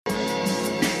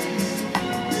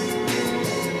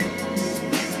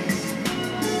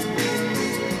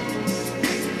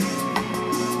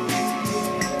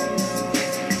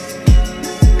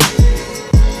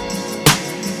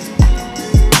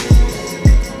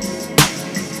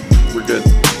good.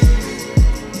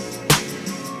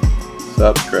 What's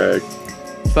up, Craig?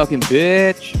 Fucking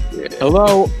bitch. Yeah.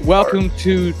 Hello, welcome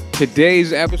to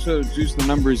today's episode of Juice the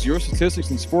Numbers, your statistics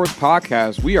and sports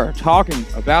podcast. We are talking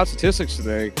about statistics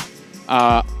today.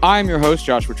 I'm your host,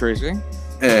 Joshua Tracy.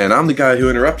 And I'm the guy who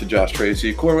interrupted Josh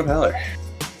Tracy, Corwin Heller.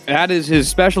 That is his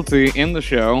specialty in the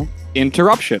show.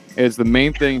 Interruption is the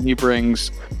main thing he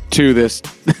brings to this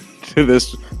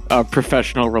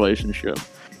professional relationship.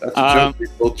 That's a joke we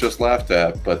both just laughed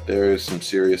at, but there is some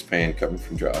serious pain coming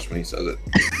from Josh when he says it.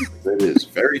 It is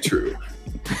very true.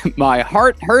 My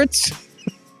heart hurts,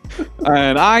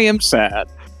 and I am sad.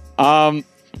 Welcome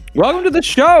to the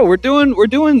show. We're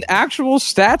doing actual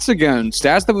stats again.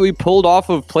 Stats that we pulled off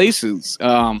of places.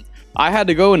 I had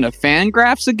to go into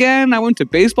Fangraphs again. I went to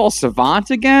Baseball Savant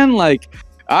again. I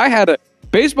had a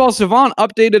Baseball Savant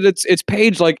updated its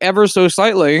page ever so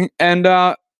slightly, and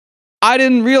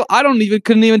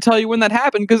couldn't even tell you when that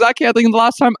happened because I can't think of the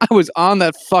last time I was on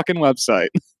that fucking website.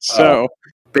 So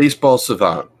Baseball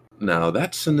Savant. Now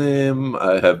that's a name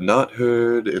I have not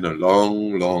heard in a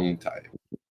long, long time.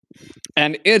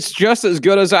 And it's just as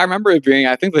good as I remember it being.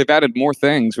 I think they've added more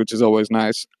things, which is always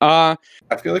nice. I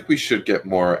feel like we should get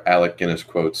more Alec Guinness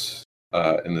quotes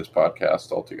in this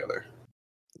podcast altogether.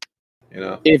 You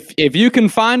know, if you can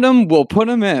find them, we'll put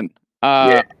them in.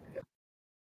 Yeah.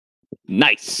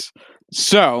 Nice.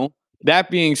 So that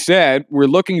being said, we're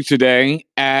looking today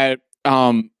at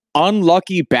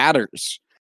unlucky batters.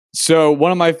 So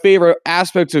one of my favorite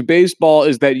aspects of baseball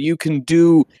is that you can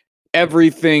do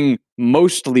everything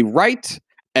mostly right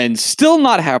and still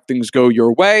not have things go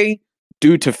your way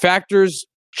due to factors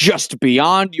just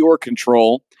beyond your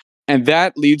control. And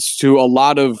that leads to a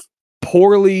lot of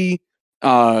poorly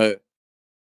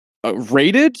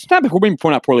rated,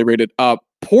 not poorly rated,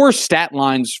 poor stat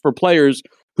lines for players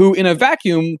who in a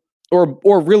vacuum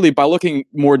or really by looking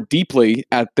more deeply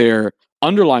at their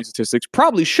underlying statistics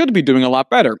probably should be doing a lot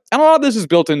better. And a lot of this is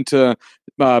built into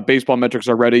baseball metrics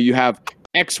already. You have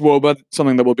xWOBA,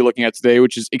 something that we'll be looking at today,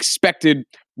 which is expected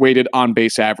weighted on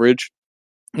base average.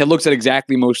 It looks at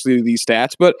exactly mostly these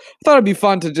stats, but I thought it'd be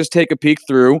fun to just take a peek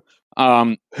through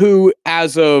who,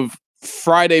 as of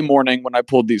Friday morning when I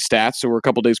pulled these stats, so we're a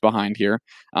couple days behind here,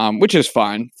 which is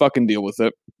fine. Fucking deal with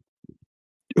it.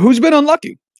 Who's been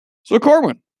unlucky? So,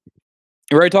 Corwin,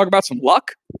 you ready to talk about some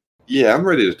luck? Yeah, I'm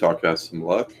ready to talk about some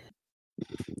luck.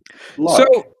 So,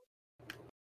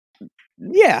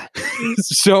 yeah.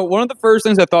 So, one of the first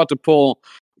things I thought to pull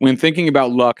when thinking about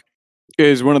luck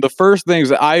is one of the first things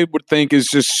that I would think is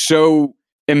just so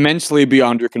immensely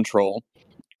beyond your control,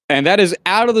 and that is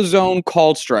out of the zone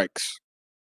called strikes.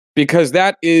 Because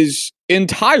that is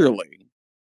entirely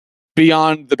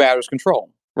beyond the batter's control,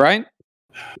 right?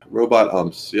 Robot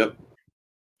umps, yep.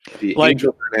 The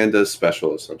Angel Hernandez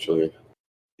special, essentially.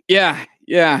 Yeah.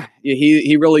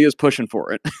 He really is pushing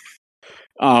for it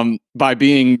by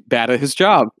being bad at his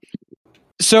job.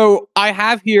 So I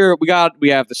have here, we have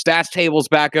the stats tables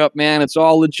back up, man. It's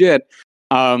all legit.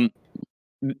 Column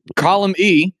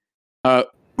E,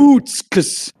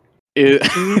 Ootskas is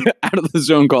out of the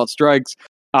zone called strikes.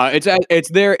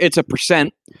 It's a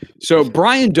percent. So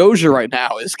Brian Dozier right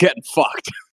now is getting fucked.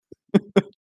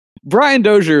 Brian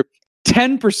Dozier,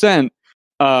 10%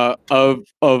 of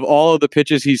all of the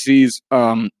pitches he sees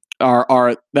are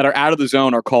that are out of the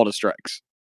zone are called as strikes.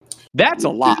 That's a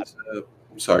lot.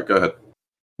 Sorry, go ahead.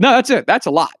 No, that's it. That's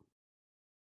a lot.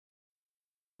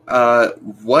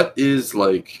 What is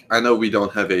I know we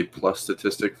don't have a plus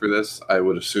statistic for this, I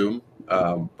would assume.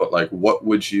 But what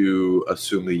would you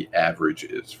assume the average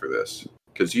is for this?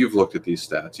 Because you've looked at these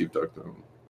stats, you've dug them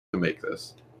to make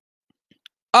this.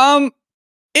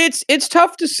 It's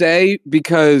tough to say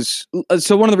because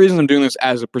so one of the reasons I'm doing this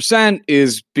as a percent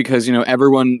is because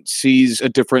everyone sees a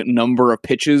different number of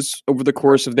pitches over the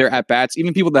course of their at bats.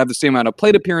 Even people that have the same amount of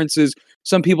plate appearances,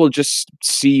 some people just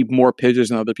see more pitches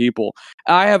than other people.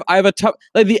 I have a tough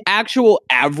the actual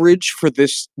average for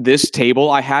this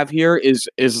table I have here is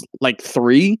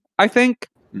 3, I think.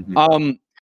 Mm-hmm.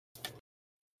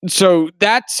 So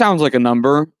that sounds like a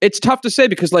number. It's tough to say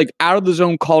because out of the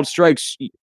zone called strikes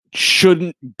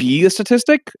shouldn't be a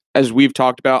statistic, as we've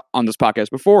talked about on this podcast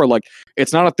before.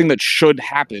 It's not a thing that should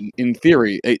happen in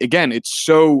theory. Again, it's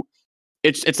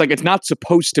not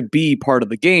supposed to be part of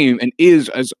the game and is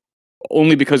as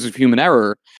only because of human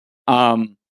error.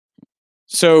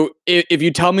 So if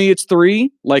you tell me it's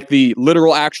 3, like the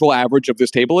literal actual average of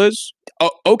this table is,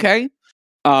 okay.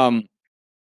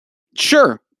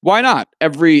 Sure. Why not?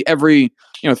 Every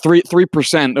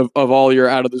 3% of all your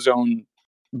out of the zone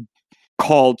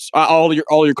called all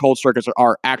your cold strikers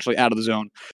are actually out of the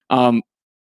zone.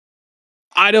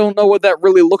 I don't know what that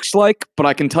really looks like, but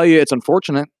I can tell you it's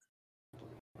unfortunate.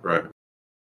 Right.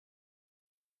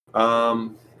 All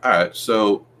right.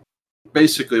 So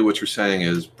basically, what you're saying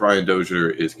is Brian Dozier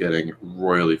is getting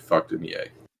royally fucked in the A.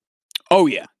 Oh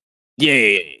yeah,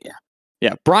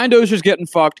 yeah. Brian Dozier's getting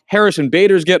fucked. Harrison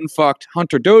Bader's getting fucked.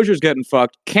 Hunter Dozier's getting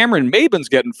fucked. Cameron Maben's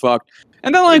getting fucked.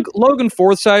 And then like Logan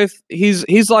Forsythe,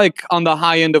 he's like on the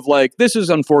high end of like, this is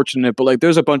unfortunate, but like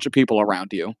there's a bunch of people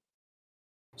around you.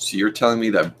 So you're telling me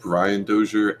that Brian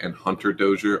Dozier and Hunter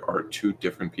Dozier are two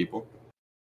different people?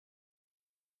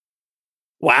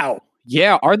 Wow.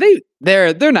 Yeah, are they?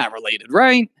 They're not related,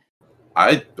 right?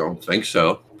 I don't think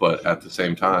so, but at the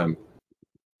same time,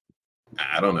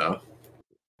 I don't know.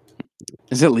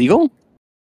 Is it legal?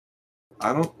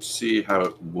 I don't see how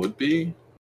it would be,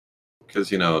 because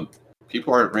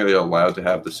people aren't really allowed to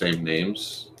have the same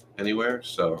names anywhere.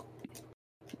 So,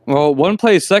 well, one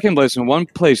plays second base and one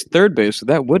plays third base, so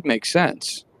that would make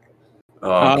sense.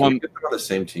 can you get them on the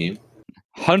same team?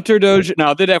 Hunter Dozier,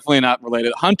 no, they're definitely not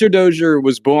related. Hunter Dozier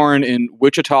was born in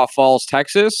Wichita Falls,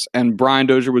 Texas, and Brian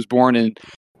Dozier was born in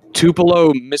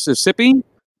Tupelo, Mississippi,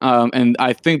 and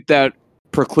I think that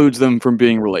precludes them from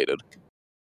being related.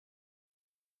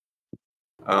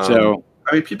 So,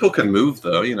 I mean, people can move,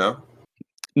 though,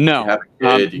 No,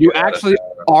 you actually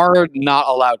are not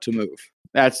allowed to move.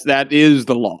 That is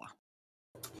the law.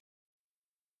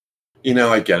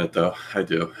 I get it, though. I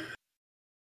do.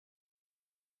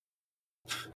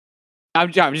 I'm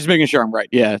just making sure I'm right.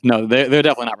 Yeah, no, they're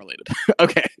definitely not related.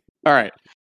 Okay, all right.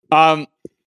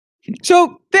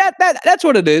 So that's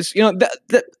what it is.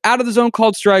 That out of the zone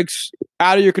called strikes,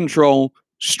 out of your control,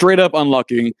 straight up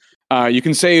unlucky. You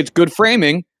can say it's good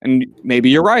framing, and maybe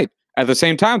you're right. At the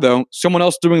same time, though, someone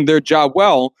else doing their job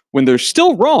well when they're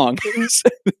still wrong,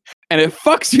 and it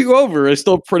fucks you over, is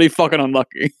still pretty fucking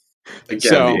unlucky. Again,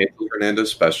 the Angel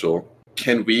Hernandez special.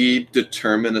 Can we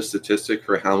determine a statistic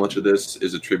for how much of this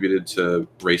is attributed to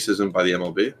racism by the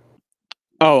MLB?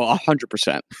 Oh,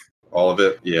 100%. All of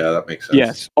it? Yeah, that makes sense.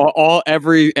 Yes,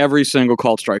 every single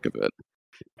called strike of it.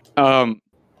 All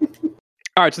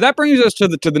right, so that brings us to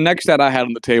the next stat I had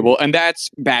on the table, and that's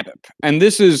BABIP. And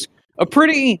this is a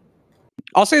pretty,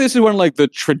 I'll say this is one of like the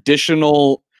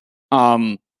traditional.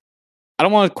 I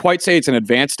don't want to quite say it's an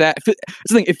advanced stat.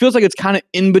 It feels like it's kind of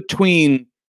in between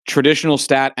traditional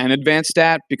stat and advanced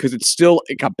stat because it's still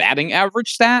like a batting average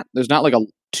stat. There's not like a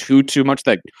too much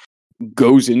that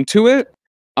goes into it.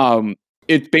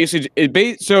 It's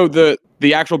basically so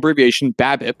the actual abbreviation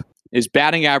BABIP is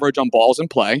batting average on balls in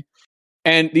play,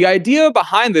 and the idea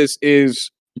behind this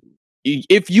is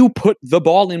if you put the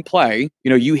ball in play,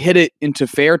 you hit it into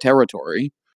fair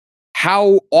territory.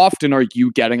 How often are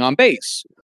you getting on base?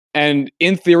 And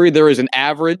in theory, there is an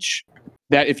average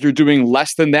that if you're doing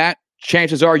less than that,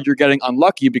 chances are you're getting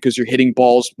unlucky because you're hitting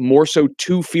balls more so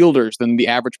to fielders than the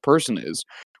average person is,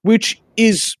 which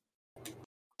is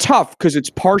tough because it's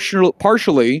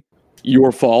partially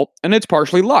your fault and it's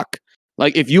partially luck.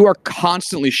 Like if you are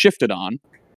constantly shifted on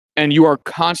and you are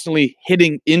constantly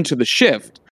hitting into the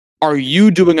shift, are you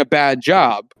doing a bad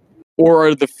job or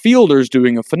are the fielders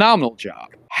doing a phenomenal job?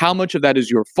 How much of that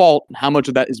is your fault and how much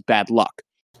of that is bad luck?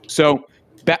 So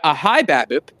a high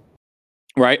BABIP,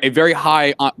 right, a very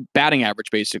high batting average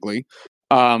basically,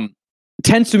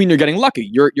 tends to mean you're getting lucky.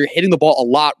 You're hitting the ball a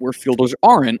lot where fielders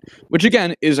aren't, which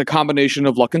again is a combination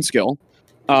of luck and skill.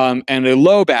 And a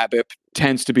low BABIP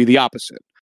tends to be the opposite.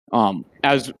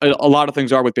 As a lot of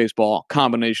things are with baseball,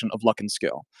 combination of luck and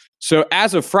skill. So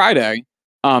as of Friday,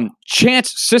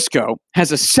 Chance Sisco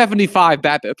has a 75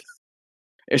 BABIP.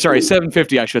 Sorry,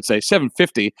 750, I should say,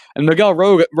 750. And Miguel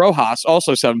Rojas,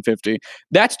 also 750.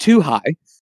 That's too high.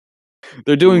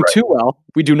 They're doing too well.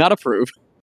 We do not approve.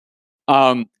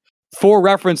 For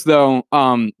reference, though,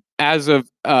 as of,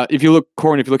 if you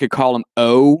look at column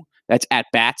O, that's at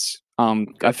bats.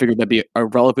 I figured that'd be a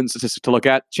relevant statistic to look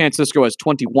at. Chance Sisco has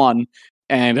 21,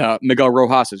 and Miguel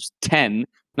Rojas is 10.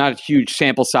 Not huge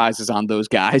sample sizes on those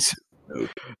guys.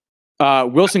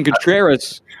 Wilson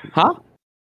Contreras, huh?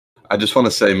 I just want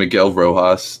to say Miguel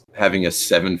Rojas having a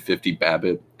 750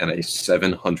 BABIP and a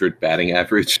 700 batting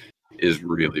average is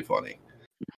really funny.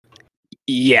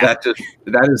 Yeah.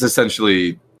 That is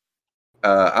essentially,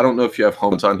 I don't know if you have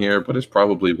home runs on here, but it's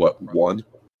probably, one?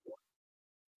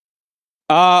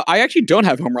 I actually don't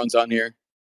have home runs on here.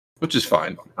 Which is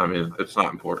fine. I mean, it's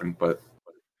not important, but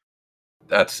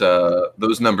that's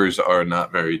those numbers are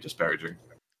not very disparaging.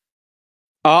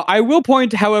 I will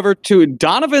point, however, to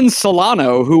Donovan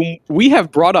Solano, whom we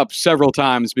have brought up several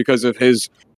times because of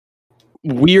his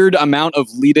weird amount of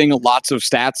leading lots of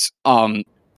stats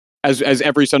as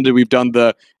every Sunday we've done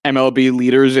the MLB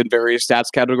leaders in various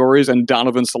stats categories, and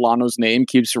Donovan Solano's name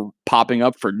keeps popping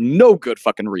up for no good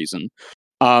fucking reason.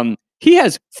 He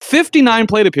has 59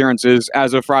 plate appearances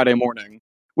as of Friday morning,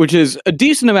 which is a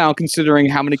decent amount considering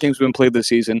how many games have been played this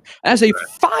season, as a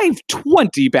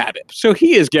 520 BABIP. So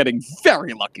he is getting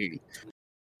very lucky.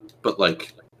 But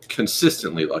like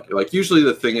consistently lucky. Like usually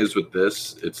the thing is with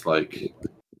this, it's like,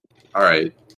 all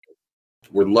right,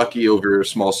 we're lucky over a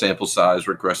small sample size,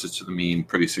 regresses to the mean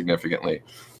pretty significantly.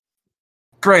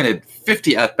 Granted,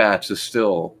 50 at-bats is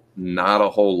still not a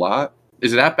whole lot.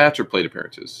 Is it at-bats or plate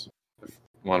appearances? I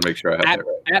want to make sure I have that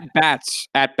right.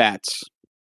 At-bats.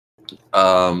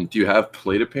 Do you have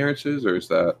plate appearances, or is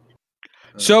that...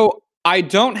 So I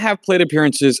don't have plate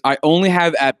appearances. I only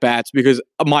have at-bats because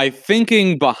my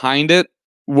thinking behind it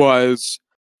was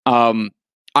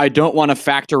I don't want to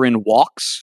factor in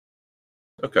walks.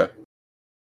 Okay.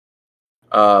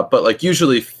 But like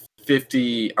usually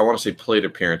 50, I want to say plate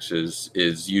appearances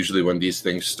is usually when these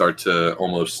things start to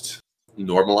almost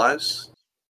normalize.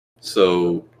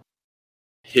 So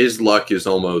his luck is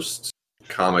almost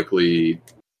comically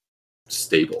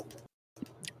stable.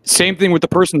 Same thing with the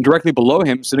person directly below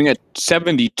him, sitting at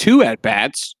 72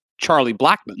 at-bats, Charlie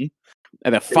Blackmon,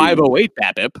 at a 508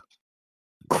 BABIP.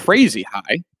 Crazy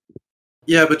high.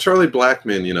 Yeah, but Charlie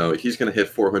Blackmon, he's going to hit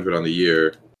 400 on the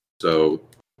year, so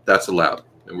that's allowed.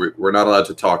 And we're not allowed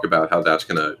to talk about how that's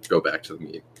going to go back to the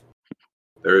mean.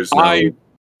 I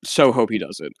so hope he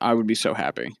does it. I would be so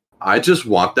happy. I just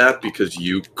want that because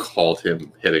you called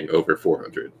him hitting over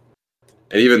 400.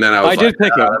 And even then I was did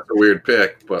pick him. That's a weird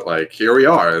pick, but like here we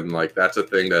are, and like that's a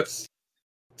thing that's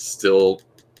still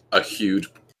a huge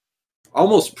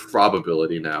almost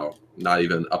probability now, not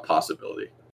even a possibility.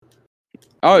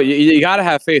 Oh, you got to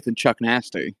have faith in Chuck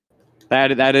Nasty.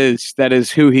 That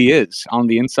is who he is on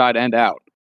the inside and out.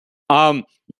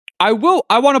 I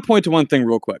want to point to one thing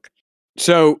real quick.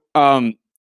 So,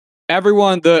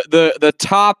 everyone, the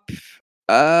top,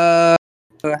 how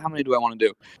many do I want to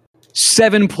do?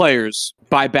 7 players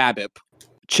by BABIP.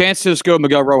 Chance Sisco,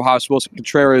 Miguel Rojas, Wilson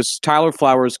Contreras, Tyler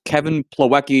Flowers, Kevin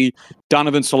Plawecki,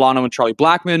 Donovan Solano, and Charlie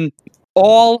Blackmon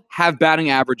all have batting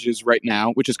averages right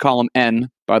now, which is column N,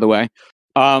 by the way,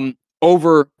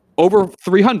 over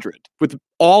 300, with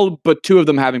all but 2 of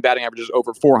them having batting averages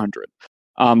over 400.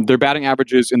 Their batting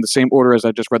averages in the same order as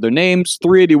I just read their names: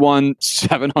 381,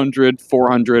 700,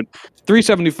 400,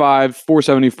 375,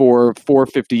 474,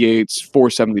 458,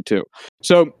 472.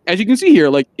 So as you can see here,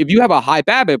 like if you have a high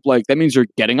BABIP, like that means you're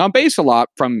getting on base a lot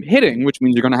from hitting, which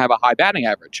means you're going to have a high batting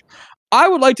average. I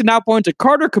would like to now point to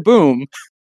Carter Kieboom,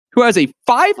 who has a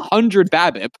 500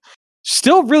 BABIP,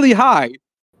 still really high,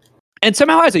 and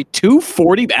somehow has a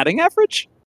 240 batting average.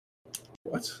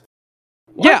 What?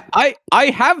 Yeah, I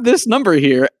have this number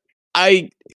here.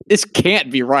 This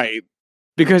can't be right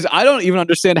because I don't even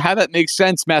understand how that makes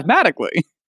sense mathematically.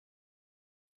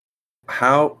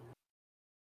 How,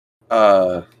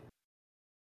 Josh?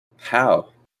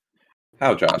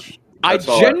 I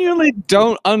genuinely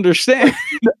don't understand.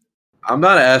 I'm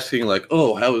not asking like,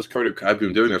 oh, how is Carter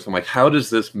Kieboom doing this? I'm like, how does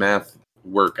this math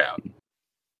work out?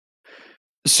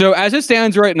 So as it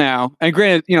stands right now, and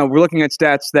granted, we're looking at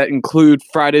stats that include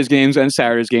Friday's games and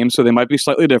Saturday's games, so they might be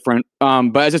slightly different.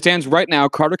 But as it stands right now,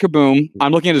 Carter Kieboom,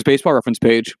 I'm looking at his baseball reference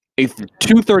page, a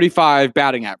 235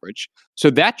 batting average. So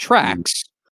that tracks.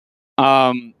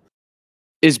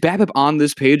 Is BABIP on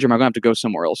this page, or am I going to have to go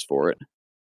somewhere else for it?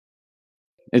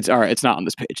 It's all right. It's not on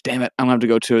this page. Damn it! I'm going to have to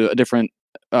go to a different.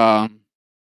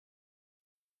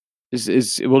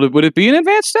 Would it be in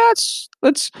advanced stats?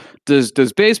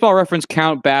 Does Baseball Reference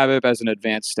count BABIP as an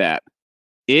advanced stat?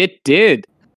 It did.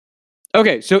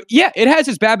 Okay, so yeah, it has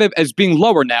his BABIP as being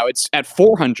lower now. It's at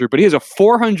 400, but he has a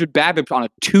 400 BABIP on a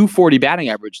 240 batting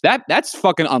average. That's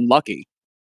fucking unlucky.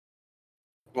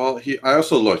 Well, I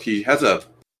also looked. He has a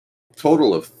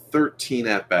total of 13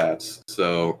 at bats.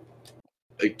 So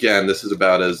again, this is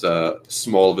about as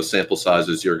small of a sample size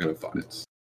as you're going to find.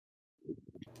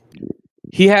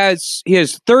 He has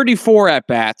 34 at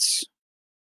bats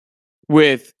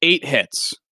with 8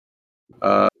 hits.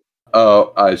 I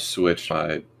switched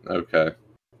my. Okay,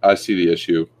 I see the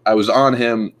issue. I was on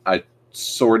him. I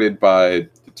sorted by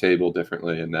the table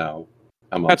differently, and now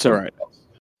I'm on. That's all right.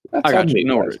 I got you.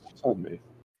 No worries. It's on me.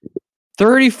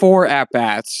 34 at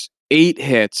bats, 8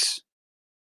 hits.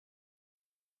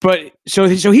 But so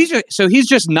he's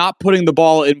just not putting the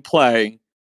ball in play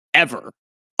ever,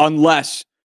 unless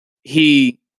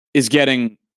he is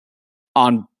getting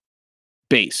on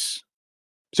base.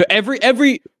 So every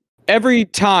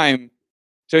time,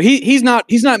 so he's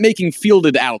not making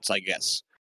fielded outs, I guess.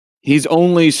 He's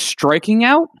only striking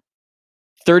out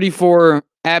 34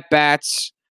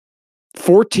 at-bats,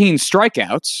 14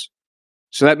 strikeouts.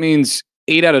 So that means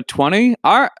 8 out of 20.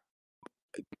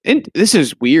 This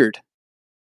is weird.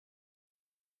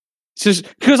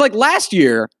 Because like last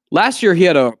year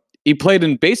he played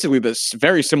in basically this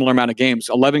very similar amount of games.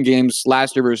 11 games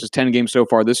last year versus 10 games so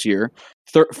far this year.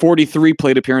 43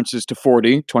 plate appearances to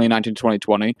 40, 2019 to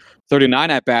 2020.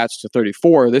 39 at-bats to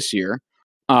 34 this year.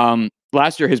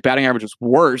 Last year his batting average was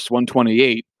worse,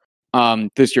 128.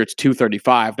 This year it's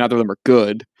 235. Neither of them are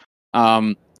good.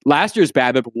 Last year's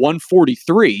BABIP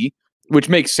 143, which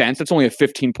makes sense. That's only a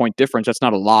 15-point difference. That's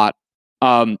not a lot.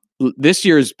 This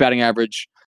year's batting average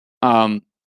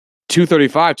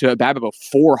 235 to a BABIP of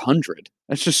 400.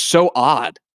 That's just so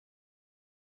odd.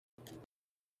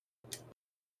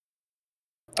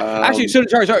 Actually,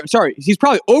 sorry. He's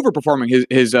probably overperforming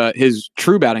his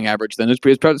true batting average. Then it's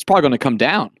probably going to come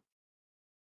down.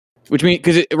 Which means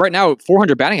because right now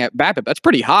 400 batting BABIP, that's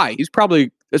pretty high. It's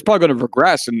probably going to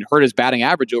regress and hurt his batting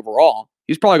average overall.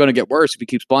 He's probably going to get worse if he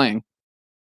keeps playing.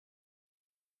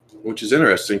 Which is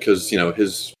interesting because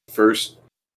his first.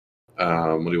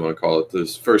 What do you want to call it?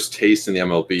 His first taste in the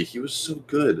MLB, he was so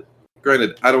good.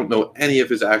 Granted, I don't know any of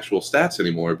his actual stats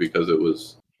anymore because it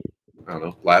was, I don't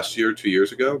know, last year, 2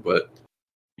 years ago, but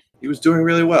he was doing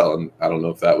really well. And I don't know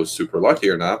if that was super lucky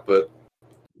or not, but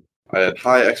I had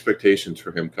high expectations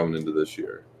for him coming into this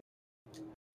year.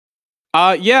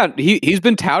 Yeah, he's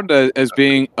been touted as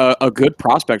being a good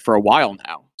prospect for a while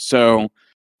now. So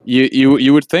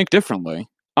you would think differently.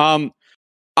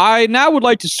 I now would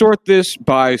like to sort this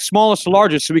by smallest to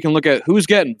largest so we can look at who's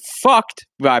getting fucked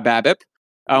by BABIP.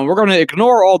 We're going to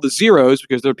ignore all the zeros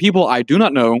because there are people I do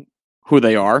not know who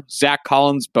they are. Zach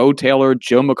Collins, Bo Taylor,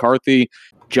 Joe McCarthy,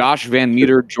 Josh Van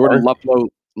Meter, Jordan Luplow,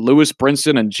 Lewis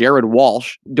Brinson, and Jared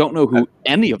Walsh. Don't know who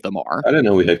any of them are. I didn't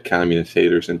know we had communist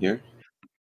haters in here.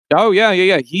 Oh,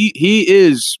 yeah. He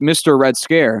is Mr. Red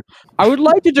Scare. I would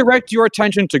like to direct your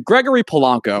attention to Gregory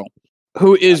Polanco,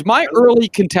 who is my early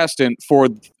contestant for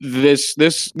this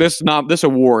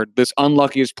award, this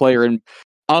unluckiest player and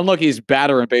unluckiest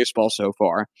batter in baseball so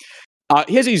far.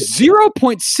 He has a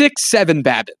 0.67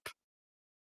 BABIP.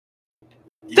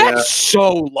 That's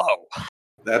so low.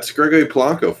 That's Gregory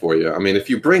Polanco for you. I mean, if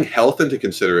you bring health into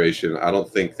consideration, I don't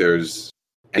think there's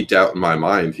any doubt in my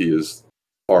mind he is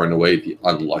far and away the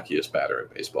unluckiest batter in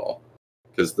baseball.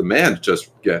 Because the man just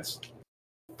gets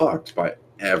fucked by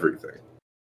everything.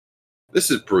 This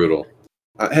is brutal.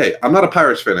 Hey, I'm not a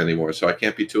Pirates fan anymore, so I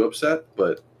can't be too upset.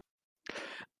 But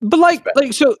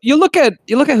so you look at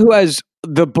who has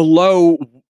the below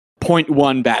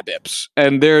 0.1 BABIPs,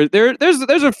 and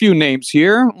there's a few names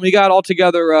here. We got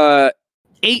altogether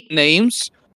 8 names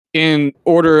in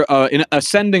order, in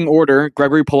ascending order.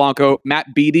 Gregory Polanco, Matt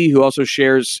Beattie, who also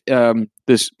shares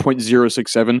this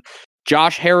 0.067,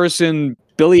 Josh Harrison,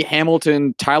 Billy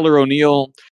Hamilton, Tyler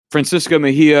O'Neill, Francisco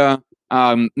Mejia,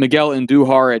 Miguel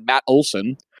Andujar, and Matt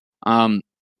Olson. And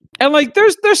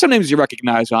there's some names you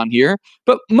recognize on here,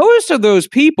 but most of those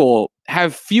people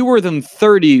have fewer than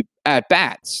 30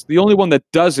 at-bats. The only one that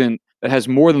doesn't, that has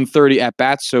more than 30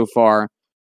 at-bats so far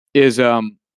is,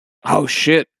 Mike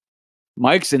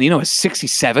Zunino has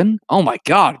 67? Oh my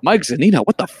God, Mike Zunino,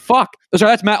 what the fuck? Oh,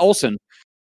 sorry, that's Matt Olson.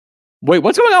 Wait,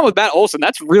 what's going on with Matt Olson?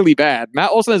 That's really bad.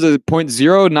 Matt Olson has a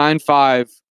 0.095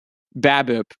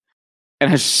 BABIP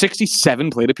and has 67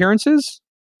 plate appearances?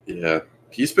 Yeah,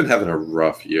 he's been having a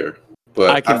rough year.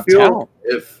 But I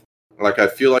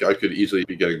feel like I could easily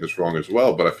be getting this wrong as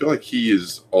well, but I feel like he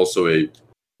is also a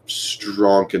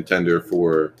strong contender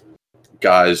for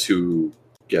guys who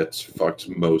gets fucked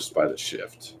most by the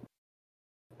shift.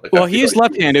 He is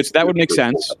left-handed, so that would make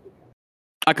sense.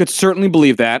 I could certainly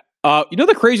believe that.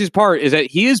 The craziest part is that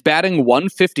he is batting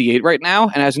 158 right now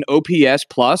and has an OPS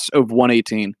plus of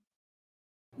 118.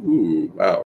 Ooh,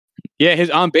 wow. Yeah, his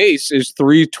on base is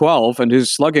 312 and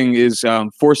his slugging is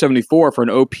 474 for an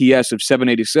OPS of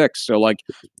 786. So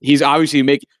he's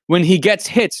obviously when he gets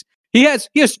hits, he has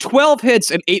 12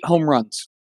 hits and 8 home runs.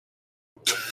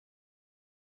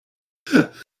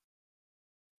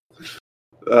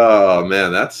 Oh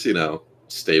man, that's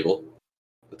stable.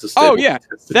 That's a stable. Oh yeah,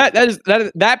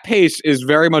 that pace is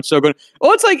very much so good.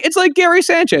 Well, it's like Gary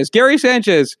Sanchez. Gary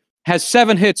Sanchez has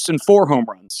 7 hits and 4 home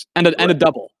runs and a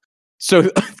double. So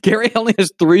Gary only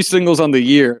has 3 singles on the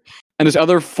year, and his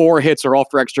other 4 hits are all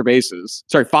for extra bases.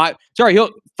 Sorry, 5. Sorry,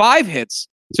 5 hits.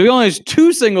 So he only has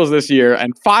 2 singles this year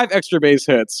and 5 extra base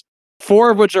hits, 4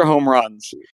 of which are home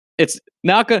runs. It's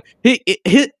not good.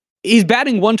 He's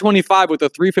batting 125 with a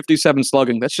 357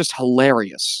 slugging. That's just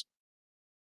hilarious.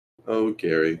 Oh,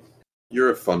 Gary, you're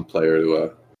a fun player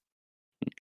to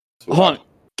Hold on.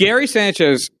 Gary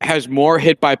Sanchez has more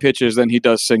hit by pitches than he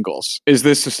does singles. Is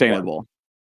this sustainable?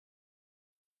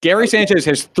 Gary Sanchez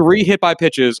has 3 hit by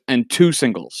pitches and 2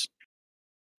 singles.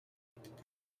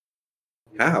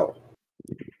 How?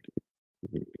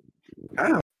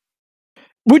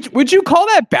 Would you call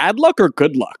that bad luck or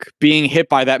good luck, being hit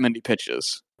by that many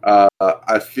pitches?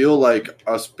 I feel like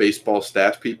us baseball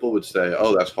stats people would say,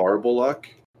 "Oh, that's horrible luck,"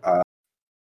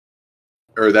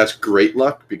 or "That's great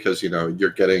luck," because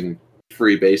you're getting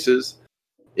free bases.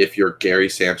 If you're Gary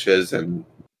Sanchez and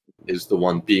is the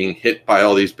one being hit by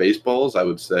all these baseballs, I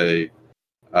would say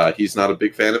he's not a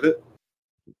big fan of it.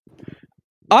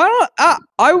 I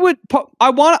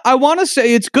want to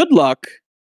say it's good luck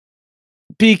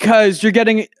because you're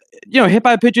getting, hit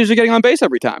by pitches, you're getting on base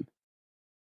every time.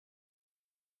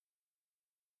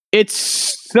 It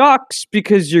sucks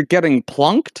because you're getting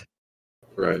plunked.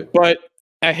 Right. But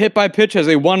a hit by pitch has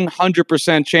a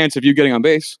 100% chance of you getting on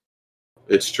base.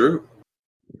 It's true.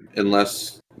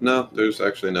 There's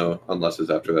actually no unlesses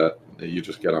after that. You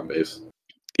just get on base.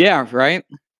 Yeah, right?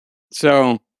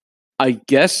 So, I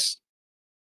guess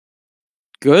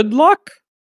good luck?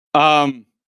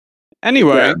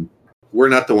 Anyway. Yeah, we're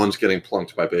not the ones getting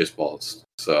plunked by baseballs,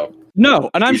 so. No,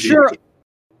 and I'm sure...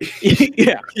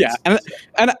 yeah.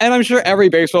 And I'm sure every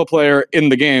baseball player in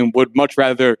the game would much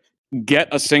rather get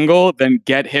a single than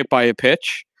get hit by a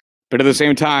pitch. But at the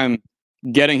same time,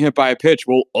 getting hit by a pitch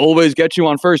will always get you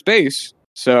on first base.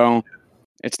 So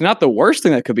it's not the worst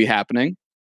thing that could be happening.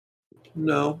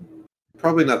 No,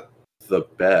 probably not the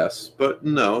best, but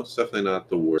no, it's definitely not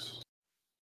the worst.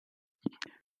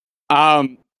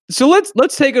 So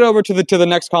let's take it over to the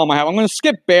next column I have. I'm going to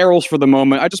skip barrels for the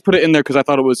moment. I just put it in there because I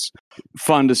thought it was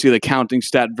fun to see the counting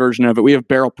stat version of it. We have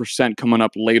barrel percent coming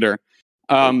up later.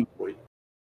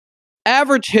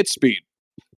 Average hit speed.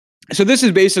 So this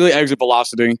is basically exit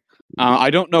velocity. I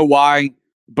don't know why,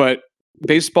 but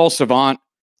Baseball Savant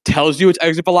tells you it's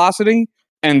exit velocity,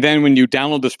 and then when you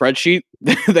download the spreadsheet,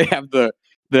 they have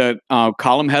the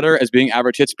column header as being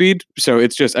average hit speed. So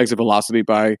it's just exit velocity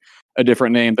by a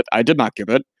different name that I did not give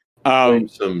it.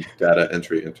 Some data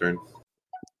entry intern.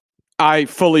 I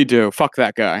fully do. Fuck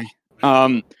that guy.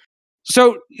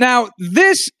 So now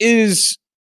this is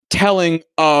telling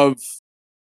of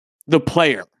the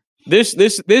player. This.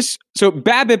 So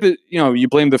BABIP, you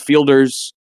blame the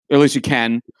fielders, or at least you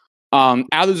can. Out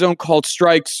of the zone called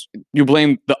strikes, you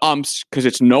blame the umps because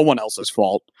it's no one else's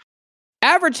fault.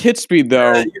 Average hit speed,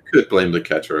 though, you could blame the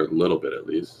catcher a little bit at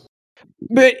least.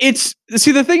 But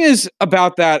the thing is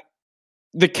about that,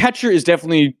 the catcher is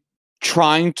definitely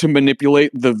trying to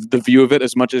manipulate the view of it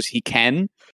as much as he can,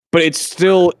 but it's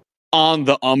still on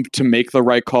the ump to make the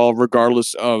right call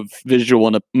regardless of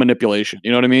visual manipulation.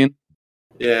 You know what I mean?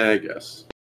 Yeah, I guess.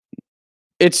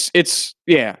 It's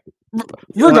yeah.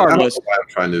 Regardless. I don't know why I'm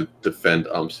trying to defend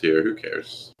umps here. Who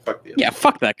cares? Fuck the umps. Yeah,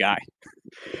 fuck that guy.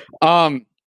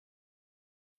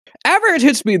 Average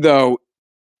hit speed, though,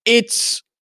 it's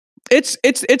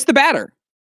the batter.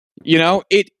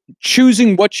 It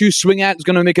choosing what you swing at is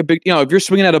going to make a big. If you're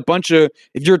swinging at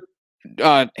if you're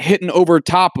hitting over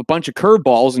top a bunch of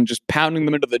curveballs and just pounding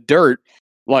them into the dirt,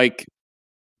 like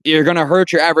you're going to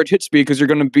hurt your average hit speed because you're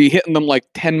going to be hitting them like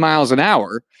 10 miles an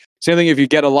hour. Same thing if you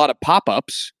get a lot of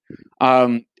pop-ups.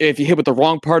 If you hit with the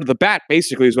wrong part of the bat,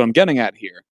 basically is what I'm getting at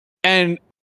here. And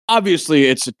obviously,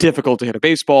 it's difficult to hit a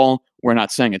baseball. We're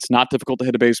not saying it's not difficult to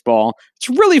hit a baseball. It's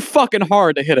really fucking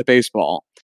hard to hit a baseball.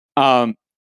 But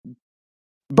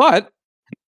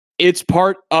it's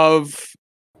part of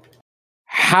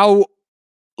how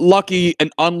lucky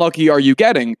and unlucky are you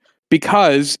getting?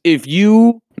 Because if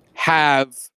you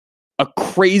have a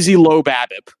crazy low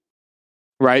BABIP,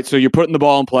 right? So you're putting the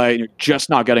ball in play and you're just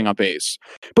not getting on base,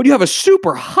 but you have a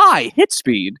super high hit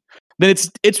speed, then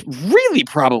it's really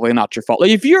probably not your fault.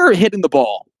 Like if you're hitting the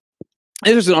ball,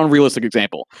 this is an unrealistic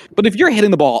example, but if you're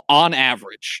hitting the ball on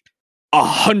average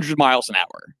 100 miles an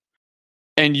hour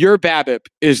and your BABIP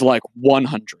is like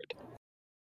 100,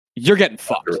 you're getting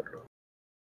fucked.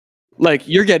 Like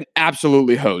you're getting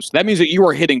absolutely hosed. That means that you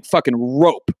are hitting fucking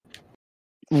rope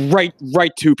right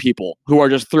to people who are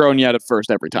just throwing you out at first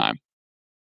every time.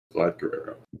 Vlad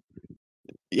Guerrero.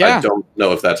 Yeah. I don't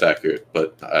know if that's accurate,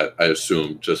 but I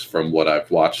assume just from what I've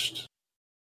watched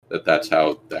that's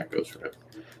how that goes for him.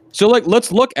 So,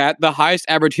 let's look at the highest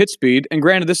average hit speed. And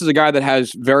granted, this is a guy that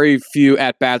has very few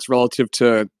at-bats relative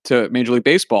to Major League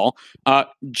Baseball.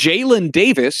 Jalen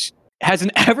Davis has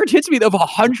an average hit speed of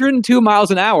 102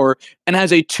 miles an hour and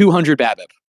has a 200 BABIP.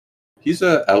 He's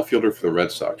an outfielder for the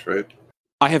Red Sox, right?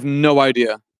 I have no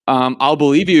idea. I'll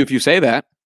believe you if you say that.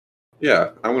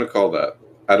 Yeah, I'm going to call that.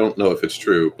 I don't know if it's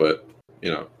true, but,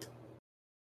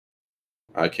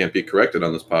 I can't be corrected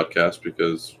on this podcast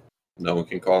because no one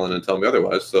can call in and tell me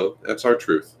otherwise. So that's our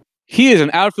truth. He is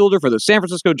an outfielder for the San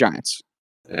Francisco Giants.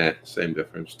 Same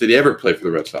difference. Did he ever play for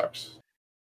the Red Sox?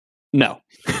 No.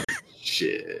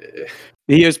 Shit.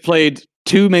 He has played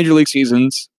 2 major league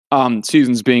seasons,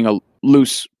 seasons being a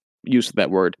loose use of that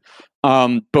word,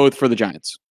 both for the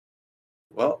Giants.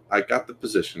 Well, I got the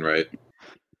position right.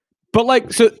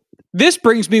 But so this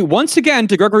brings me once again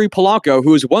to Gregory Polanco,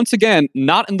 who is once again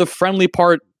not in the friendly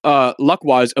part,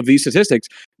 luck-wise, of these statistics.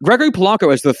 Gregory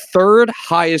Polanco has the 3rd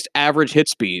highest average hit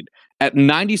speed at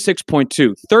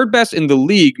 96.2, 3rd best in the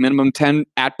league, minimum 10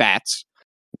 at-bats.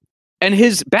 And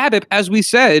his BABIP, as we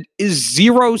said, is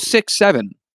 0.67.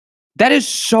 That is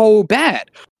so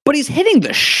bad. But he's hitting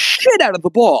the shit out of the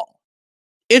ball.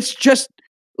 It's just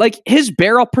like his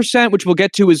barrel percent, which we'll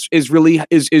get to, is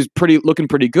looking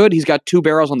pretty good. He's got 2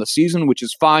 barrels on the season, which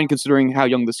is fine considering how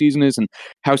young the season is and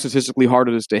how statistically hard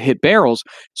it is to hit barrels.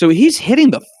 So he's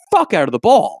hitting the fuck out of the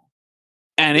ball.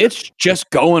 And it's just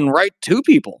going right to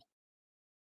people.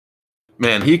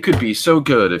 Man, he could be so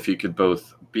good if he could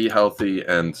both be healthy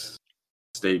and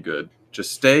stay good.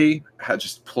 Just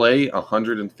play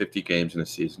 150 games in a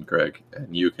season, Greg,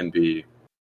 and you can be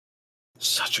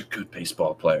such a good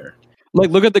baseball player.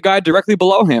 Like, look at the guy directly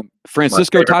below him, Fernando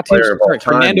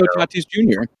Tatis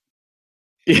Jr.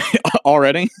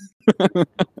 Already?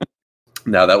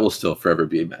 Now that will still forever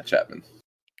be Matt Chapman.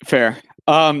 Fair.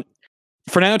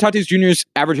 Fernando Tatis Jr.'s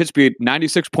average hit speed,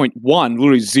 96.1,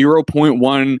 literally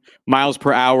 0.1 miles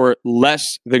per hour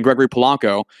less than Gregory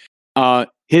Polanco.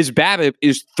 His BABIP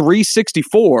is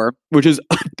 364, which is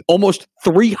almost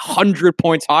 300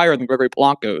 points higher than Gregory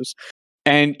Polanco's.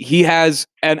 And he has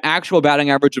an actual batting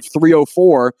average of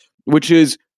 304, which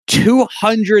is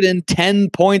 210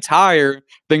 points higher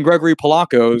than Gregory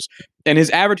Polanco's. And his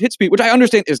average hit speed, which I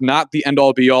understand is not the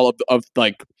end-all be-all of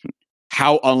like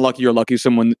how unlucky or lucky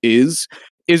someone is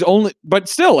only, but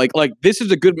still, like this is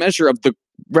a good measure of the,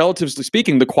 relatively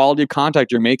speaking, the quality of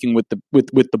contact you're making with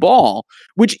the ball,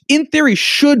 which in theory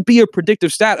should be a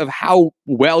predictive stat of how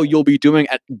well you'll be doing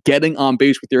at getting on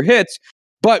base with your hits.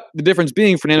 But the difference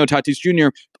being Fernando Tatis Jr.,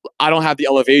 I don't have the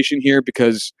elevation here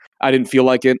because I didn't feel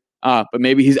like it. But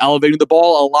maybe he's elevating the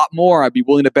ball a lot more. I'd be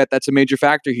willing to bet that's a major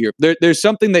factor here. There's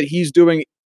something that he's doing,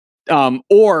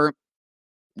 or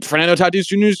Fernando Tatis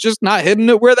Jr. is just not hitting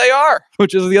it where they are,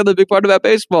 which is the other big part about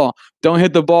baseball. Don't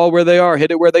hit the ball where they are, hit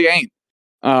it where they ain't.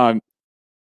 And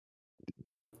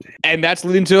that's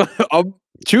leading to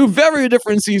 2 very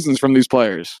different seasons from these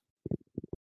players.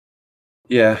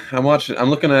 Yeah, I'm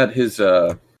looking at his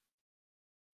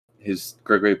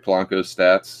Gregory Polanco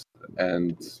stats,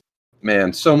 and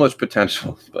man, so much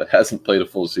potential, but hasn't played a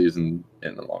full season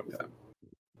in a long time.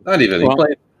 Not even. He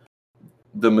played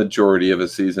the majority of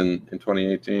his season in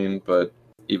 2018, but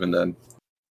even then,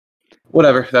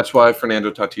 whatever. That's why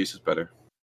Fernando Tatis is better.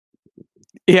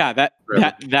 Yeah,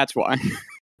 that's why.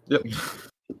 Yep.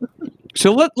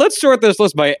 So let's sort this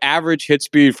list by average hit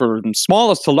speed from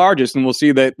smallest to largest, and we'll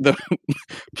see that the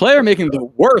player making the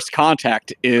worst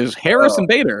contact is Harrison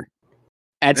Bader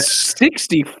at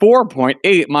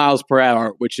 64.8 miles per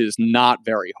hour, which is not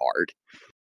very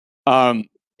hard.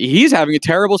 He's having a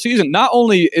terrible season. Not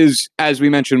only is, as we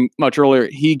mentioned much earlier,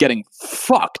 he getting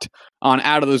fucked on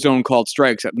out of the zone called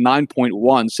strikes at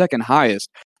 9.1, second highest.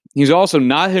 He's also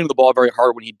not hitting the ball very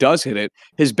hard when he does hit it.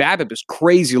 His BABIP is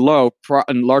crazy low,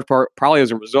 in large part probably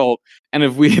as a result. And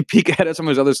if we peek ahead at some of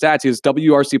his other stats, his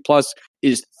WRC plus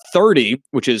is 30,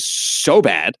 which is so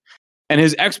bad. And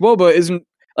his xwOBA isn't,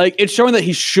 like, it's showing that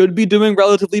he should be doing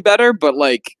relatively better, but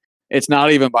like it's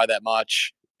not even by that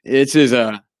much. It's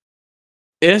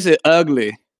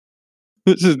ugly.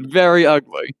 This is very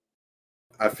ugly.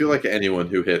 I feel like anyone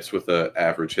who hits with an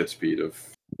average hit speed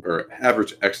or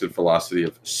average exit velocity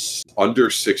of under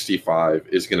 65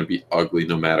 is going to be ugly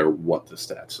no matter what the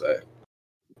stats say.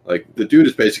 Like, the dude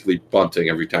is basically bunting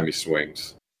every time he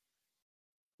swings.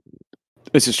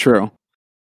 This is true.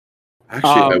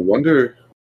 Actually, I wonder...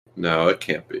 No, it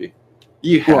can't be.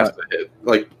 You have to hit.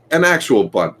 Like, an actual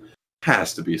bunt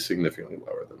has to be significantly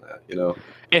lower than that, you know?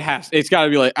 It has. It's got to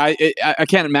be like... I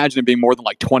can't imagine it being more than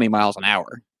like 20 miles an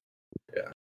hour.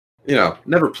 Yeah. You know,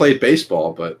 never played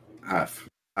baseball, but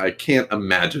I can't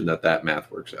imagine that math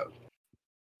works out.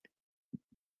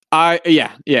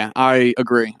 Yeah, I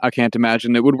agree. I can't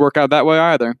imagine it would work out that way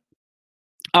either.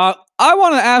 I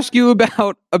want to ask you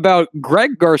about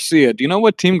Greg Garcia. Do you know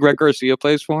what team Greg Garcia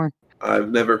plays for? I've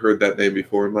never heard that name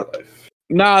before in my life.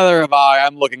 Neither have I.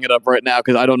 I'm looking it up right now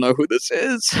because I don't know who this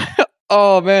is.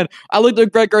 Oh, man. I looked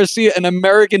at Greg Garcia, an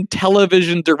American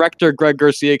television director. Greg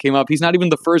Garcia came up. He's not even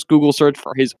the first Google search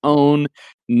for his own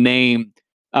name.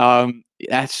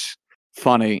 That's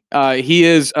funny. He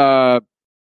is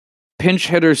pinch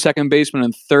hitter, second baseman,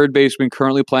 and third baseman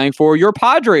currently playing for your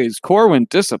Padres. Corwin,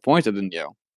 disappointed in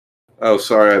you. Oh,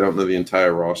 sorry, I don't know the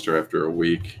entire roster after a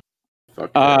week.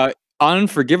 Fuck that.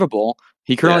 Unforgivable.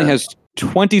 He currently has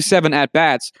 27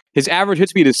 at-bats. His average hit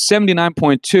speed is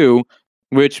 79.2,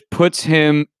 which puts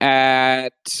him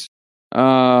at...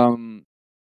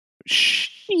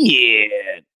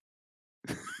 shit.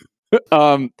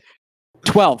 12th.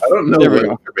 I don't know There we what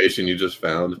go. information you just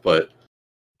found, but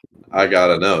I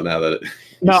gotta know now that.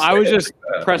 No, I was just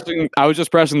pressing. I was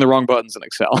just pressing the wrong buttons in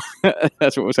Excel.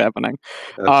 That's what was happening.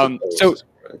 So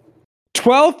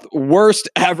 12th worst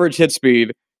average hit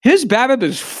speed. His BABIP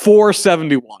is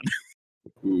 471.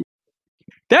 Ooh.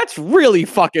 That's really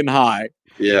fucking high.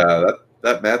 Yeah,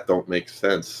 that math don't make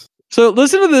sense. So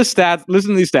listen to this stats.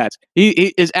 Listen to these stats.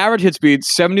 His average hit speed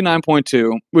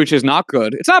 79.2, which is not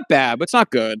good. It's not bad, but it's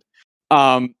not good.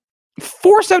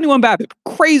 471 BABIP,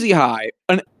 crazy high.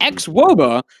 An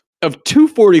xWOBA of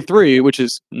 243, which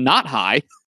is not high.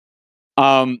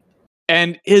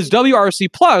 And his WRC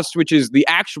plus, which is the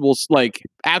actual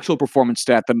performance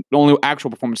stat, the only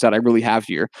actual performance stat I really have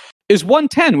here, is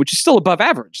 110, which is still above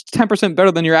average. It's 10%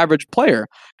 better than your average player,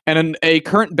 and a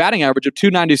current batting average of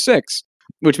 296,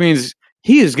 which means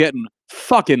he is getting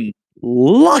fucking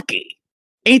lucky.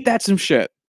 Ain't that some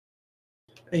shit?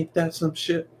 Ain't that some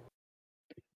shit?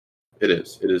 It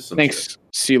is. It is some Thanks,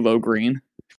 CeeLo Green.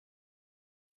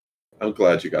 I'm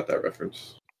glad you got that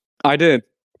reference. I did.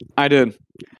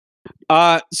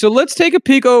 So let's take a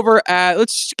peek over at.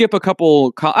 Let's skip a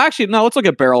couple. Actually, no. Let's look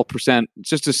at barrel percent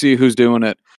just to see who's doing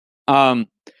it.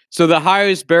 So the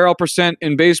highest barrel percent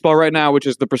in baseball right now, which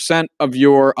is the percent of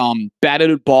your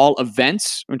batted ball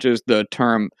events, which is the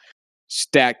term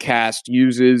StatCast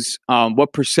uses.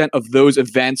 What percent of those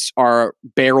events are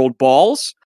barreled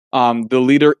balls? The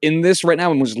leader in this right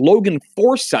now was Logan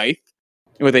Forsythe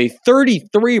with a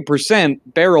 33%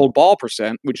 barreled ball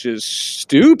percent, which is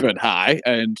stupid high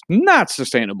and not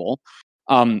sustainable.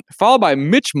 Followed by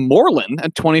Mitch Moreland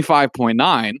at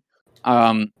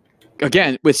 25.9.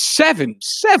 Again, with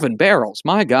seven barrels.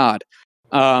 My God.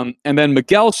 And then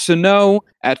Miguel Sano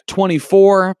at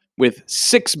 24 with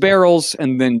 6 barrels.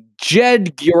 And then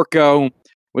Jed Giorco,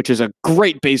 which is a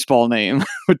great baseball name,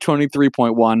 with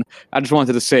 23.1. I just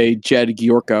wanted to say Jed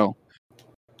Giorco.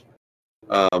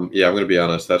 Yeah, I'm going to be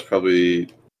honest. That's probably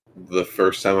the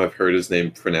first time I've heard his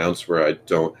name pronounced where I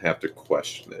don't have to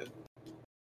question it.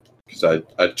 Because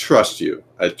I trust you.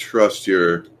 I trust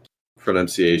your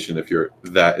pronunciation if you're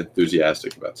that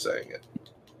enthusiastic about saying it.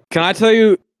 Can I tell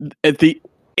you the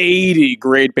 80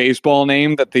 great baseball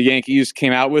name that the Yankees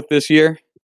came out with this year?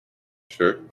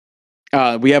 Sure.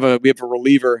 We have a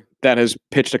reliever that has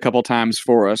pitched a couple times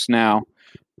for us now.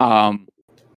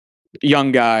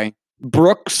 Young guy,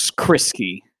 Brooks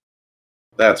Kriske.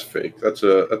 That's fake. That's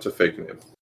a fake name.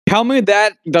 Tell me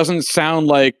that doesn't sound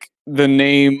like the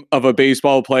name of a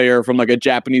baseball player from like a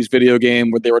Japanese video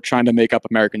game where they were trying to make up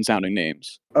American sounding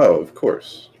names. Oh, of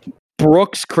course.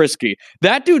 Brooks Kriske.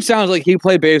 That dude sounds like he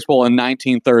played baseball in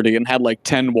 1930 and had like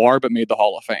 10 WAR but made the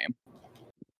Hall of Fame.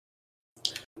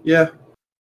 Yeah.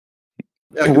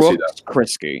 I can Brooks see that.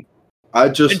 Kriske. I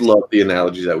just love the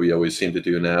analogy that we always seem to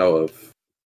do now of,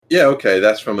 yeah, okay,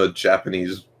 that's from a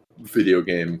Japanese video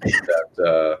game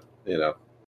that,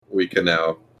 we can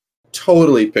now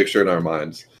totally picture in our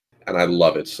minds. And I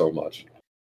love it so much.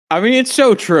 I mean, it's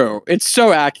so true. It's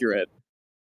so accurate.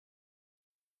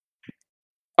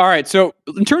 All right, so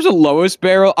in terms of lowest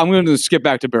barrel, I'm going to skip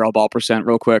back to barrel ball percent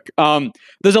real quick.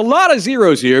 There's a lot of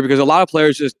zeros here because a lot of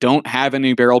players just don't have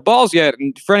any barrel balls yet.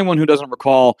 And for anyone who doesn't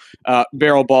recall,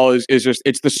 barrel ball is just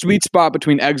it's the sweet spot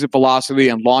between exit velocity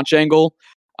and launch angle.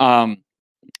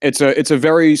 It's a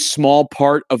very small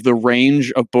part of the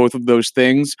range of both of those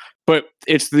things, but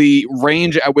it's the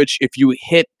range at which if you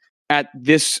hit at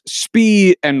this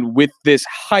speed and with this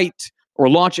height or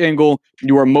launch angle,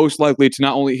 you are most likely to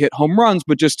not only hit home runs,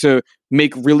 but just to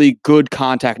make really good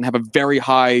contact and have a very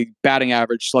high batting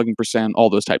average, slugging percent, all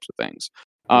those types of things.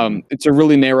 It's a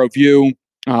really narrow view,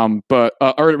 or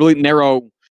a really narrow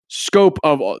scope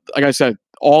of, like I said,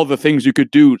 all the things you could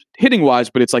do hitting wise,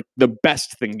 but it's like the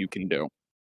best thing you can do,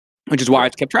 which is why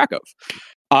it's kept track of.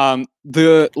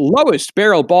 The lowest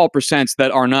barrel ball percents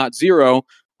that are not zero,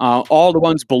 all the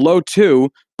ones below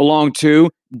 2 belong to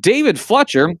David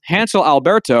Fletcher, Hansel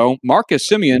Alberto, Marcus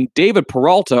Semien, David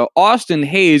Peralta, Austin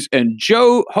Hayes, and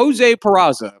Jose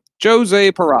Peraza.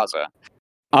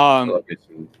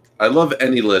 I love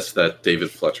any list that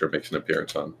David Fletcher makes an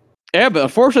appearance on. Yeah, but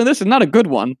unfortunately, this is not a good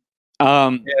one.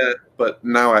 Yeah, but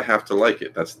now I have to like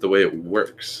it. That's the way it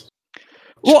works.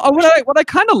 Well, what I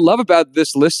kind of love about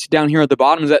this list down here at the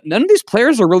bottom is that none of these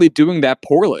players are really doing that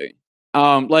poorly.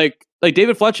 Like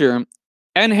David Fletcher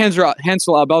and Hansel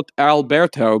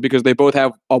Alberto, because they both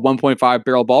have a 1.5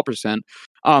 barrel ball percent.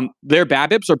 Their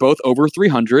BABIPs are both over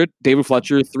 300. David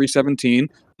Fletcher 317,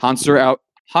 Hanser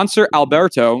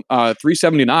Alberto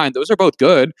 379. Those are both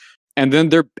good. And then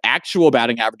their actual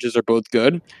batting averages are both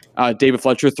good. David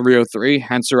Fletcher 303,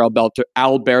 Hanser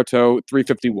Alberto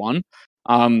 351.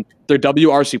 Their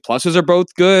WRC pluses are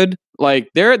both good. Like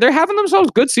they're having themselves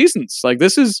good seasons. Like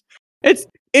this is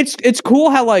it's cool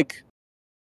how like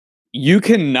you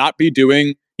cannot be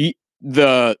doing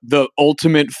the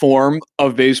ultimate form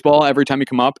of baseball every time you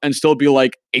come up and still be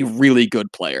like a really good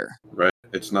player. Right.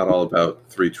 It's not all about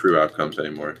 3 true outcomes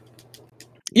anymore.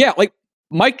 Yeah, like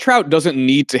Mike Trout doesn't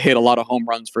need to hit a lot of home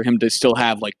runs for him to still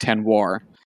have like 10 WAR.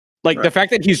 Like Right. the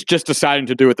fact that he's just deciding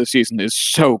to do it this season is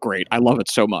so great. I love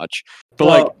it so much. But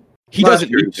like he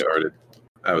doesn't need to. Started,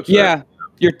 I would say. Yeah,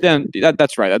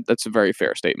 that's right. That's a very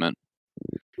fair statement.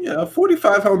 Yeah,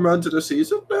 45 home runs in a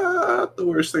season, not the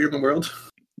worst thing in the world.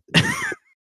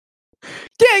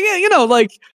 Yeah, you know,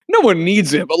 like no one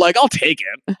needs it, but like I'll take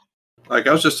it. Like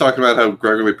I was just talking about how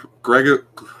Gregory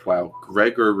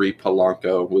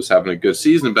Polanco was having a good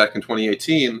season back in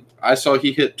 2018. I saw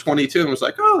he hit 22 and was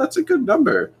like, "Oh, that's a good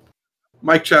number."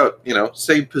 Mike Trout, you know,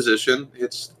 same position.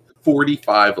 It's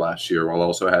 45 last year while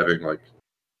also having like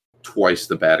twice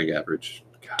the batting average.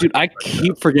 God, Dude, I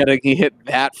keep forgetting he hit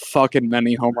that fucking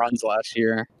many home runs last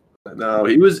year. No,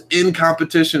 he was in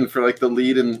competition for like the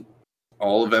lead in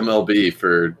all of MLB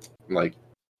for like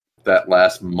that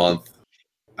last month.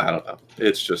 I don't know.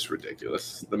 It's just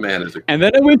ridiculous. The man is And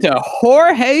then it went to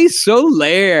Jorge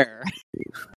Soler.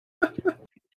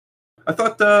 I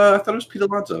thought it was Pete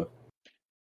Alonso.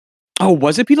 Oh,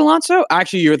 was it Pete Alonso?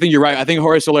 Actually, I think you're right. I think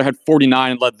Jorge Soler had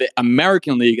 49 and led the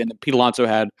American League, and Pete Alonso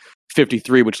had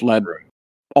 53, which led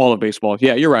all of baseball.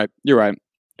 Yeah, you're right. You're right.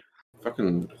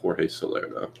 Fucking Jorge Soler,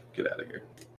 though. Get out of here.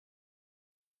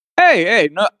 Hey,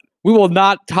 no, we will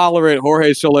not tolerate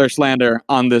Jorge Soler slander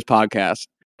on this podcast.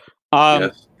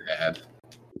 Yes, Dad.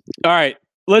 All right,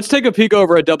 let's take a peek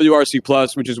over at WRC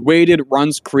Plus, which is weighted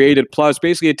runs created plus.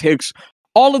 Basically, it takes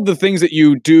all of the things that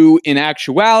you do in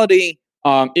actuality,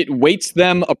 it weights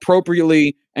them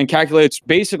appropriately and calculates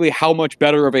basically how much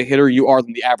better of a hitter you are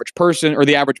than the average person or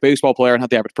the average baseball player, not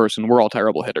the average person. We're all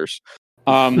terrible hitters.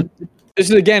 This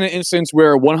is, again, an instance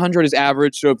where 100 is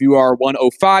average. So if you are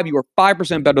 105, you are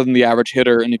 5% better than the average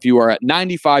hitter. And if you are at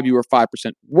 95, you are 5%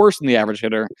 worse than the average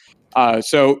hitter.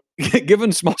 So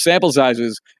given small sample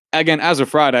sizes, again, as of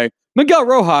Friday, Miguel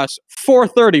Rojas,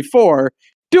 434,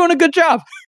 doing a good job.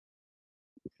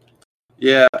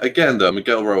 Yeah, again, though,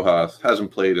 Miguel Rojas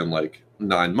hasn't played in like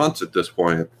 9 months at this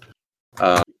point,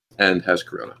 and has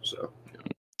corona, so...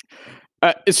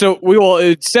 So we will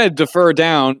instead defer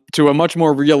down to a much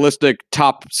more realistic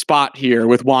top spot here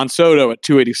with Juan Soto at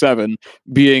 287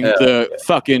 being the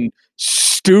fucking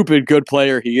stupid good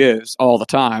player he is all the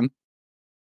time.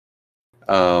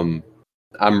 I'm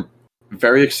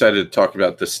very excited to talk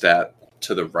about the stat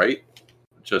to the right,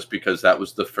 just because that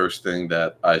was the first thing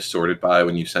that I sorted by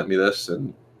when you sent me this,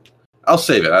 and I'll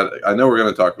save it. I know we're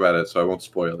going to talk about it, so I won't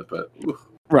spoil it, but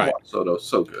right. Juan Soto,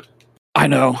 so good. I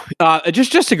know.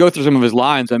 Just to go through some of his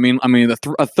lines, I mean,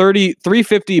 a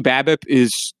 350 BABIP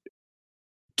is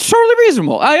totally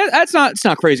reasonable. It's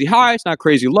not crazy high. It's not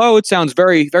crazy low. It sounds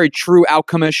very, very true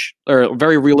outcome-ish or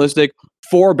very realistic.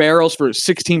 4 barrels for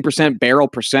 16% barrel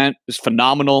percent is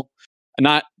phenomenal.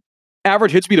 Not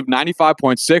average hit speed of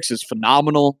 95.6 is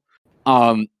phenomenal.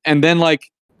 And then like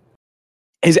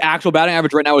his actual batting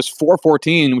average right now is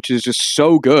 414, which is just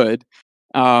so good.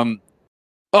 And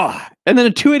then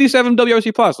a 287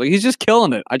 WRC plus. Like he's just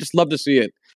killing it. I just love to see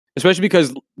it, especially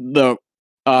because the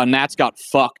Nats got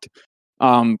fucked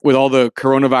with all the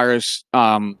coronavirus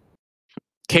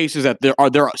cases that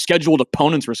their scheduled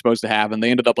opponents were supposed to have, and they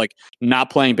ended up like not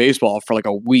playing baseball for like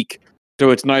a week. So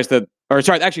it's nice that, or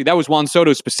sorry, actually that was Juan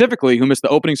Soto specifically who missed the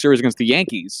opening series against the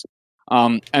Yankees.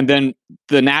 And then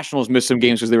the Nationals missed some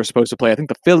games because they were supposed to play, I think,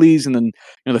 the Phillies, and then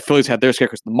the Phillies had their scare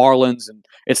because the Marlins. And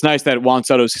it's nice that Juan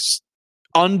Soto's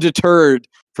undeterred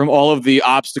from all of the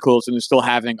obstacles and is still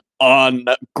having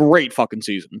a great fucking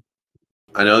season.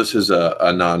 I know this is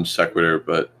a non sequitur,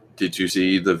 but did you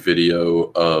see the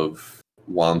video of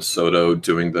Juan Soto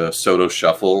doing the Soto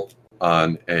shuffle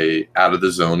on a out of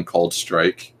the zone called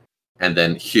strike, and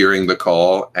then hearing the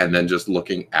call and then just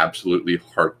looking absolutely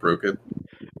heartbroken?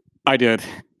 I did.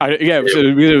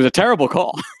 It was a terrible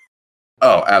call.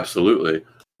 Oh, absolutely.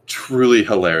 Truly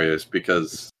hilarious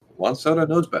because Juan Soto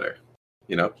knows better.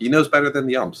 He knows better than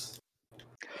the umps.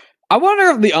 I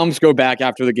wonder if the umps go back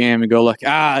after the game and go like,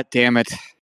 damn it.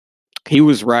 He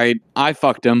was right. I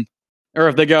fucked him. Or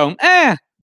if they go,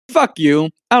 fuck you.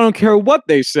 I don't care what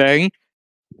they say.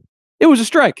 It was a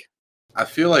strike. I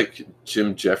feel like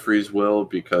Jim Jeffries will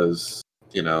because,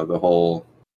 the whole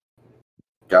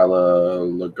Gala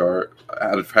Lagarde,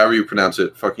 however you pronounce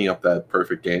it, fucking up that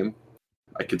perfect game.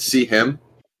 I could see him.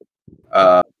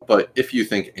 But if you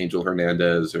think Angel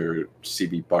Hernandez or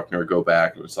CB Buckner go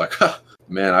back and it's like,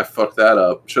 man, I fucked that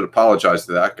up. Should apologize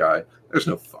to that guy. There's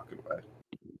no fucking way.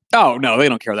 Oh, no, they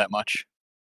don't care that much.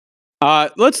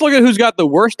 Let's look at who's got the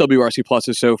worst WRC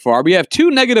pluses so far. We have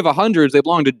 2 negative 100s. They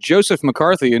belong to Joseph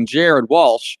McCarthy and Jared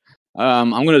Walsh.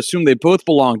 I'm going to assume they both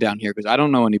belong down here because I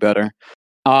don't know any better.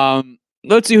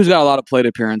 Let's see who's got a lot of plate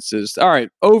appearances. All right,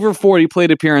 over 40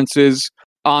 plate appearances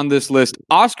on this list.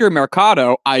 Oscar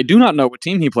Mercado, I do not know what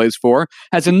team he plays for,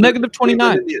 has a negative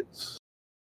 29.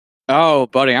 Oh,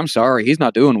 buddy, I'm sorry. He's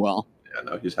not doing well.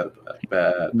 Yeah, no, he's had a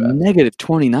bad. Negative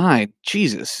 29.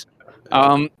 Jesus.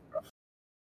 All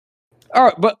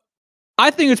right, but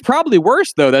I think it's probably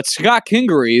worse, though, that Scott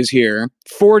Kingery is here.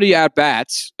 40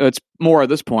 at-bats. It's more at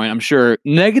this point, I'm sure.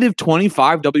 Negative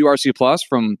 25 WRC plus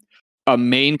from a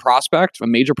major prospect.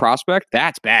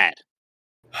 That's bad.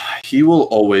 He will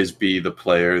always be the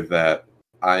player that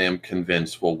I am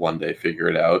convinced will one day figure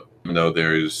it out, even though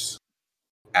there's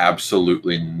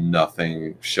absolutely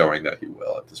nothing showing that he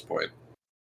will at this point.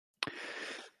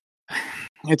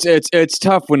 It's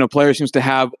tough when a player seems to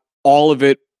have all of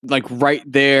it like right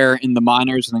there in the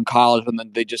minors and in college, and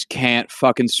then they just can't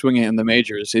fucking swing it in the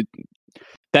majors.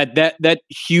 That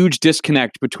huge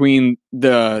disconnect between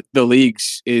the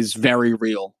leagues is very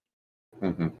real.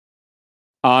 Mm-hmm.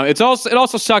 It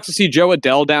also sucks to see Joe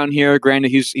Adell down here. Granted,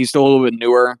 he's still a little bit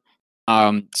newer,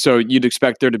 so you'd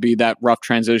expect there to be that rough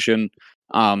transition.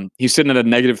 He's sitting at a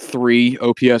negative 3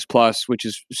 OPS plus, which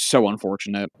is so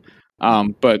unfortunate.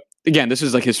 But again, this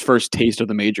is like his first taste of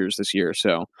the majors this year,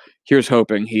 so here's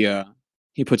hoping he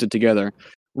puts it together.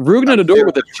 Rougned Odor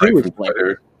with a 2 is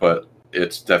better, but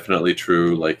it's definitely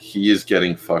true. Like, he is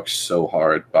getting fucked so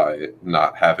hard by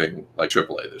not having like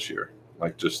AAA this year.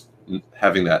 Like, just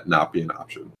having that not be an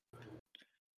option.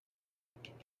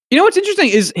 You know what's interesting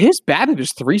is his BABIP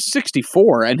is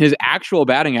 364 and his actual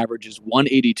batting average is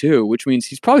 182, which means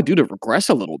he's probably due to regress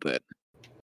a little bit.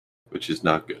 Which is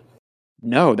not good.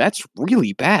 No, that's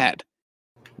really bad.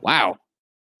 Wow.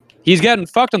 He's getting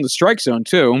fucked on the strike zone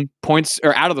too. Points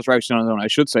or out of the strike zone, I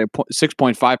should say,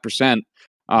 6.5%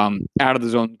 out of the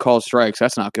zone called strikes.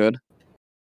 That's not good.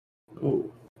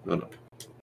 Oh, no.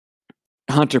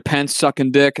 Hunter Pence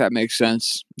sucking dick. That makes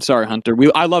sense. Sorry, Hunter.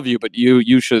 I love you, but you're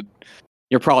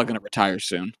probably going to retire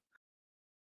soon.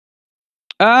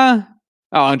 And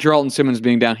Andrelton Simmons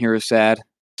being down here is sad.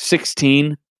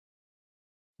 16.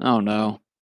 Oh no.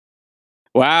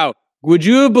 Wow. Would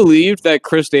you have believed that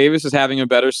Chris Davis is having a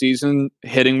better season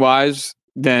hitting wise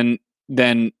than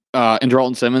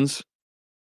Andrelton Simmons?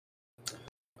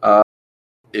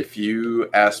 If you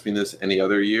asked me this any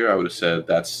other year, I would have said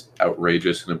that's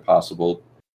outrageous and impossible.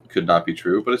 Could not be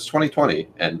true, but it's 2020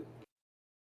 and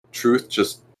truth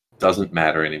just doesn't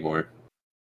matter anymore.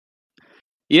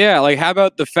 Yeah, like how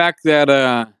about the fact that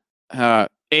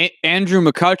Andrew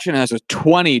McCutchen has a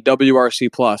 20 WRC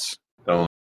plus? Don't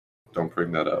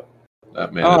bring that up.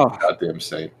 That man is a goddamn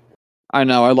saint. I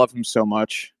know, I love him so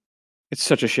much. It's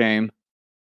such a shame.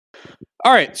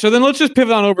 All right, so then let's just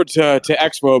pivot on over to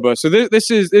xwOBA. So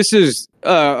this is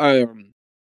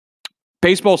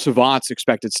Baseball Savant's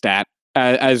expected stat.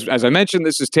 As I mentioned,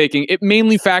 this is it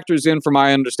mainly factors in from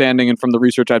my understanding and from the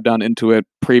research I've done into it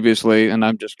previously, and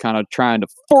I'm just kind of trying to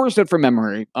force it from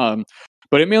memory. But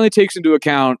it mainly takes into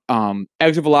account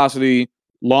exit velocity,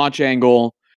 launch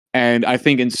angle, and I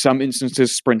think in some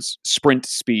instances sprint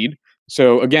speed.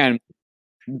 So again,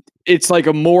 it's like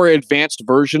a more advanced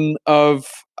version of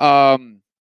I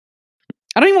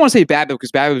don't even want to say BABIP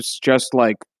because BABIP is just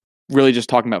like really just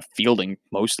talking about fielding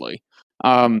mostly.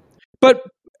 But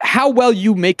how well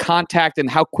you make contact and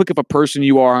how quick of a person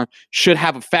you are should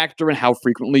have a factor in how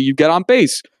frequently you get on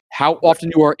base, how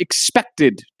often you are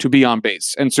expected to be on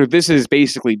base. And so this is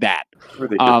basically that. Where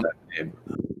they get that name.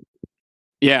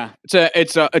 Yeah,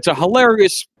 it's a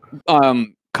hilarious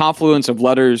confluence of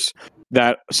letters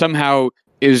that somehow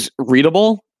is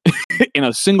readable in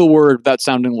a single word without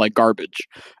sounding like garbage.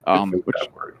 That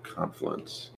word,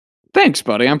 confluence. Thanks,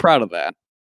 buddy. I'm proud of that.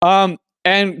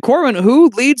 And Corbin, who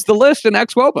leads the list in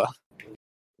xwOBA?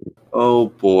 Oh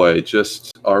boy,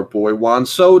 just our boy Juan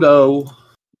Soto.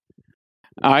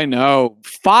 I know,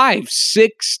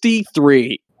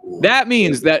 563. That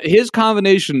means that his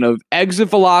combination of exit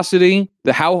velocity,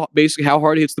 basically how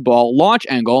hard he hits the ball, launch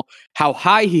angle, how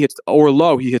high he hits or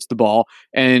low he hits the ball,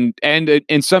 and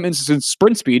in some instances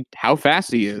sprint speed, how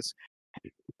fast he is,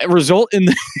 result in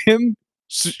him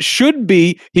should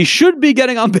be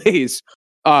getting on base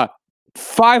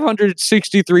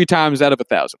 563 times out of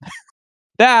 1,000.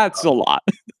 That's a lot.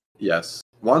 Yes.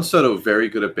 Juan Soto, very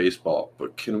good at baseball,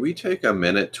 but can we take a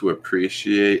minute to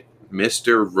appreciate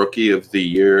Mr. Rookie of the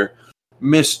Year,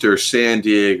 Mr. San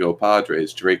Diego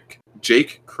Padres,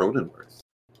 Jake Cronenworth?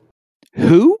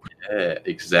 Who? Yeah,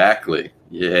 exactly.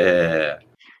 Yeah.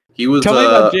 He was. Tell me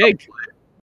about Jake.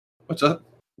 What's up?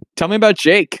 Tell me about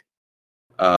Jake.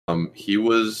 He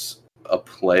was a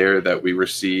player that we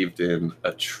received in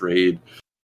a trade.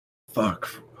 Fuck.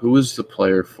 Who was the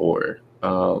player for?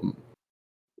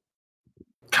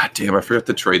 God damn, I forgot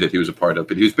the trade that he was a part of,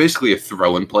 but he was basically a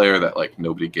throw-in player that like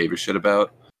nobody gave a shit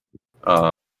about. And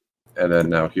then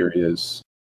now here he is,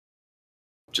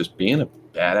 just being a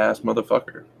badass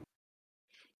motherfucker.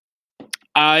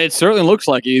 It certainly looks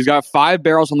like it. He's got 5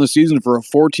 barrels on the season for a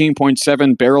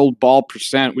 14.7 barrel ball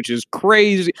percent, which is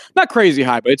crazy. Not crazy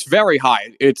high, but it's very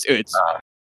high. It's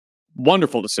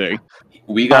wonderful to see.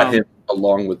 We got him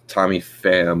along with Tommy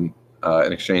Pham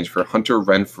in exchange for Hunter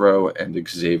Renfroe and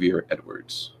Xavier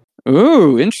Edwards.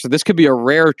 Ooh, interesting. This could be a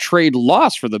rare trade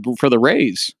loss for the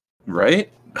Rays.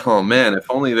 Right? Oh man, if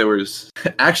only there was.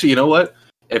 Actually, you know what?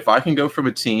 If I can go from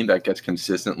a team that gets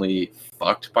consistently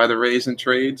fucked by the Rays in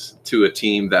trades to a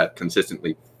team that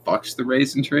consistently fucks the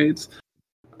Rays in trades,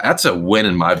 that's a win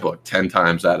in my book 10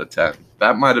 times out of 10.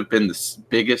 That might have been the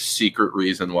biggest secret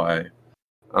reason why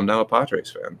I'm now a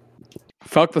Padres fan.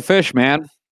 Fuck the fish, man.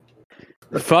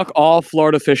 Fuck all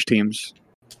Florida fish teams.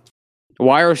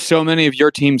 Why are so many of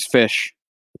your teams fish?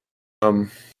 I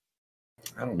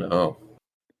don't know.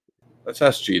 Let's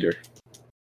ask Jeter.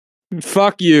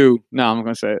 Fuck you. No, I'm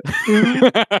going to say it.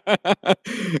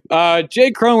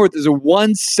 Jake Cronenworth is a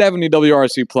 170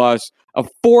 WRC plus, a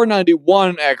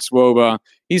 491 xWOBA.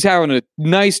 He's having a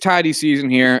nice, tidy season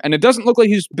here, and it doesn't look like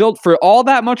he's built for all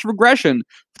that much regression.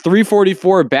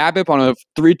 344 BABIP on a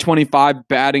 325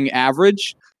 batting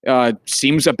average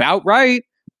seems about right.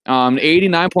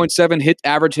 89.7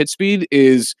 average hit speed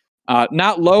is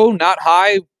not low, not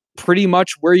high, pretty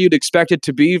much where you'd expect it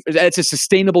to be. It's a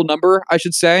sustainable number, I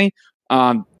should say.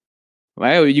 Well,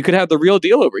 you could have the real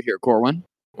deal over here, Corwin.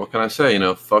 What can I say?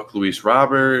 Fuck Luis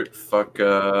Robert. Fuck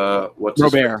what's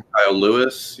Robert. Kyle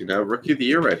Lewis. Rookie of the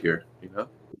Year right here.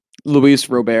 Luis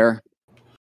Robert.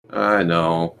 I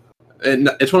know, and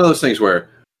it's one of those things where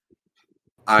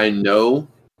I know,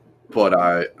 but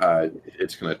I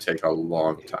it's gonna take a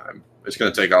long time. It's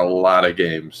gonna take a lot of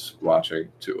games watching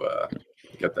to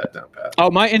get that down pat. Oh,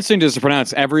 my instinct is to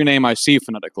pronounce every name I see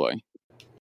phonetically.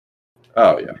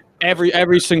 Oh yeah,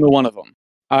 every single one of them.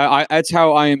 That's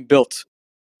how I am built.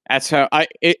 That's how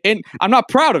and I'm not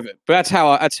proud of it, but that's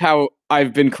how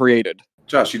I've been created.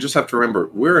 Josh, you just have to remember,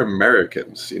 we're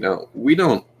Americans. We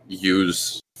don't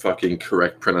use fucking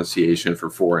correct pronunciation for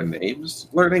foreign names.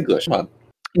 Learn English. Come on.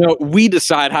 No, we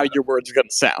decide how your words are going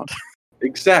to sound.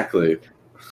 Exactly.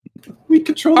 We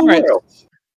control the world.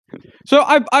 So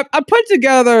I put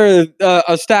together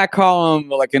a stat column,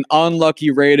 like an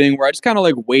unlucky rating, where I just kind of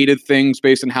like weighted things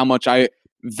based on how much I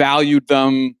valued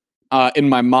them in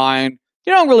my mind.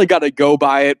 You don't really got to go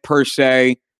by it per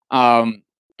se,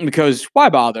 because why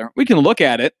bother? We can look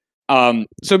at it.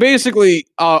 So basically,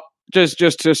 just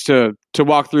to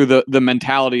walk through the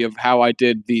mentality of how I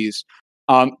did these.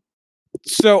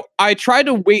 So I tried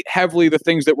to weight heavily the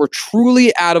things that were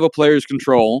truly out of a player's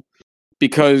control,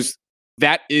 because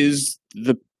that is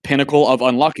the pinnacle of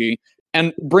unlucky,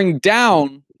 and bring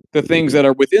down the things that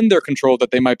are within their control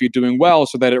that they might be doing well,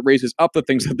 so that it raises up the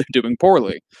things that they're doing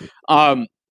poorly.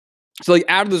 So like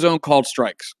out of the zone called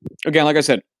strikes. Again, like I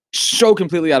said, so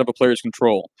completely out of a player's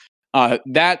control.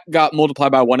 That got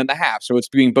multiplied by 1.5, so it's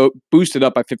being boosted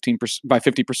up by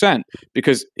 50%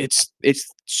 because it's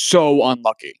so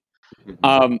unlucky.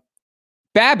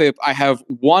 BABIP, I have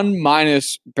 1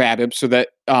 minus BABIP, so that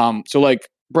so like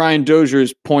Brian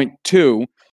Dozier's 0.2,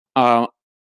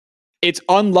 it's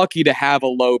unlucky to have a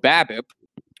low BABIP,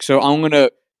 so I'm going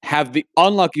to have the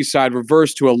unlucky side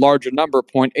reverse to a larger number,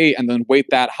 0.8, and then weight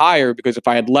that higher, because if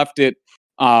I had left it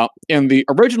in the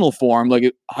original form,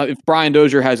 like if Brian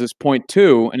Dozier has his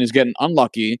 0.2 and is getting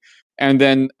unlucky, and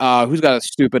then who's got a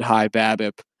stupid high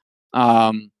BABIP?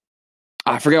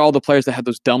 I forget all the players that had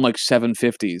those dumb like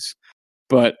 750s,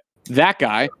 but that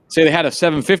guy, say they had a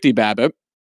 750 BABIP,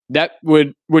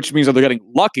 which means that they're getting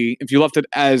lucky. If you left it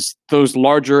as those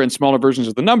larger and smaller versions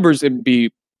of the numbers, it'd be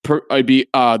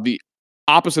the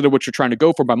opposite of what you're trying to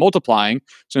go for by multiplying.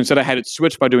 So instead I had it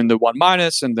switched by doing the 1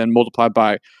 minus and then multiplied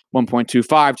by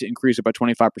 1.25 to increase it by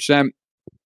 25%.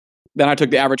 Then I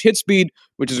took the average hit speed,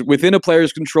 which is within a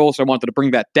player's control, so I wanted to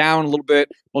bring that down a little bit,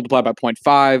 multiply by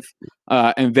 0.5.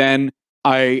 And then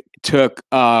I took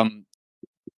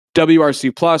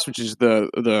WRC plus, which is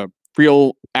the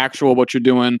real actual what you're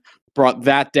doing, brought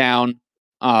that down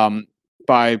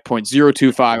by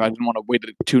 0.025. I didn't want to weight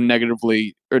it too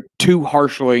negatively or too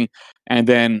harshly. And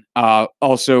then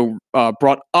also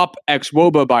brought up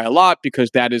xwOBA by a lot because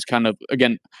that is kind of,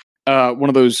 again, one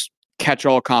of those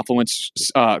catch-all confluence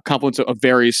of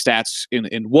various stats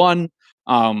in one.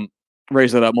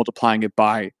 Raise that up, multiplying it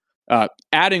by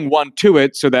adding 1 to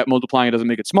it so that multiplying it doesn't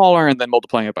make it smaller, and then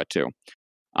multiplying it by 2.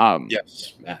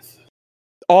 Yes, math.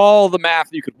 All the math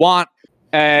you could want.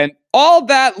 And all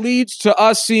that leads to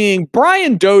us seeing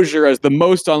Brian Dozier as the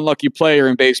most unlucky player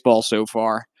in baseball so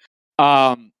far.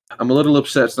 I'm a little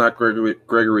upset it's not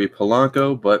Gregory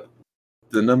Polanco, but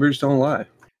the numbers don't lie.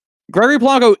 Gregory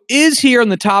Polanco is here in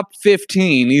the top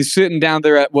 15. He's sitting down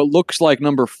there at what looks like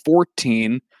number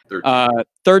 14.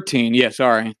 13. Yeah,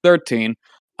 sorry. 13.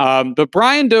 But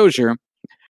Brian Dozier,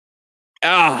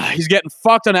 he's getting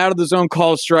fucked on out of the zone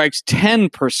call strikes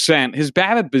 10%. His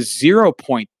BABIP is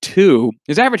 0.2.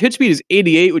 His average hit speed is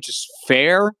 88, which is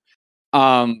fair.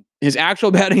 His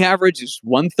actual batting average is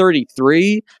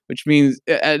 133, which means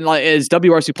his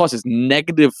WRC plus is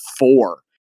 -4.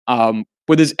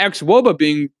 With his xwOBA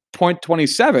being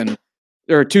 0.27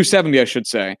 or 270, I should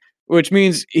say, which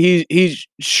means he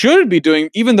should be doing,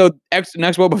 even though an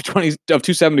xwOBA of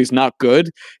 270 is not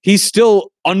good, he's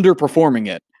still underperforming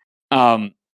it.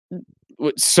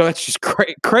 So that's just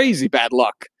crazy bad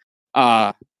luck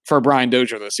for Brian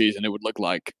Dozier this season, it would look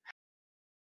like.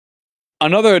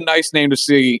 Another nice name to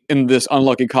see in this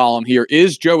unlucky column here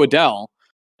is Jo Adell.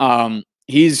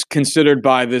 He's considered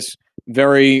by this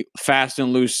very fast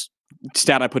and loose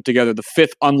stat I put together the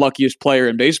 5th unluckiest player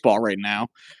in baseball right now,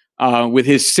 with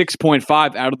his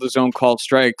 6.5 out of the zone called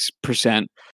strikes percent.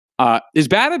 His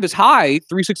BABIP is high,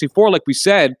 364, like we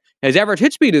said. His average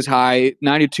hit speed is high,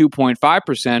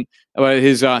 92.5%.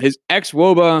 His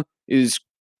xwOBA is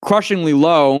crushingly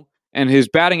low, and his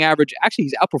batting average, actually,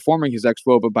 he's outperforming his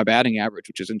xwOBA by batting average,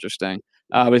 which is interesting.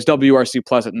 His WRC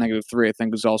plus at -3, I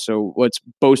think, is also what's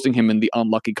boasting him in the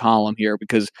unlucky column here,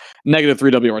 because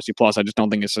 -3 WRC plus, I just don't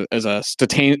think is a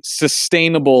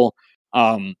sustainable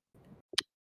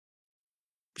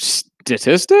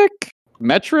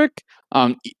metric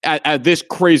at this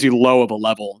crazy low of a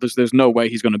level. There's no way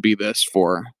he's going to be this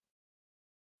for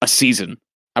a season,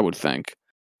 I would think.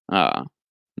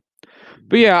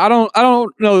 But yeah, I don't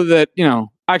know that,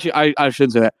 actually I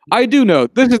shouldn't say that. I do know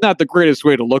this is not the greatest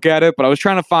way to look at it, but I was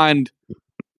trying to find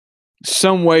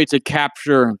some way to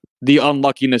capture the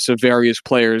unluckiness of various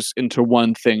players into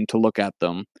one thing to look at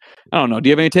them. I don't know. Do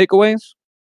you have any takeaways?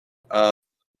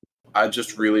 I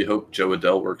just really hope Jo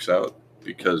Adell works out,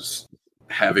 because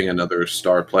having another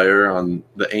star player on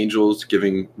the Angels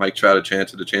giving Mike Trout a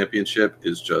chance at the championship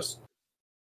is just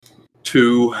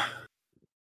too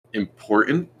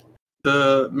important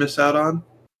to miss out on.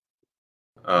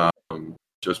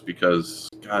 Just because,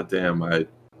 goddamn, I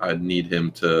need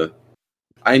him to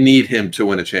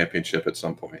win a championship at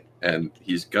some point, and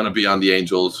he's gonna be on the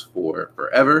Angels for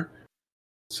forever.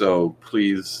 So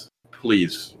please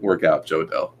work out, Jo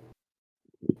Adell.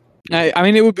 I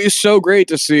mean, it would be so great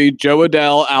to see Jo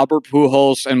Adell, Albert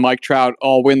Pujols, and Mike Trout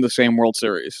all win the same World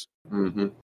Series. Mm-hmm.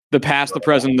 The past, the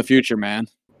present, and the future, man.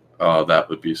 Oh, that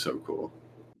would be so cool.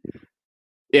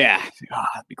 Yeah,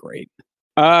 that'd be great.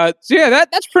 So yeah,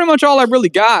 that's pretty much all I really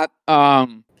got.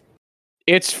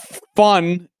 It's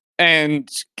fun, and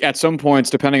at some points,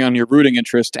 depending on your rooting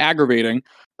interest, aggravating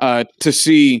to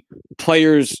see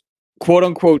players quote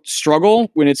unquote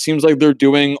struggle when it seems like they're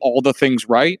doing all the things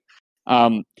right.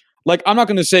 Like, I'm not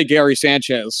going to say Gary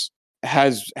Sanchez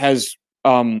has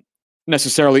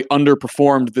necessarily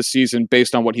underperformed this season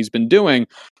based on what he's been doing,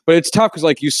 but it's tough because,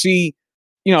 like, you see,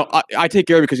 I take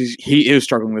Gary because he is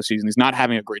struggling this season. He's not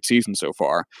having a great season so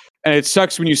far, and it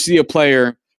sucks when you see a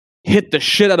player hit the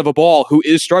shit out of a ball who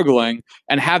is struggling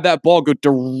and have that ball go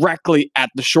directly at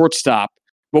the shortstop.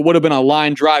 What would have been a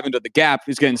line drive into the gap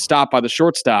is getting stopped by the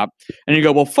shortstop, and you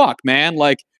go, well, fuck, man,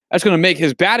 like, that's going to make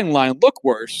his batting line look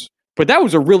worse. But that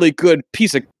was a really good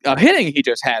piece of hitting he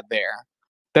just had there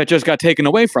that just got taken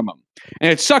away from him. And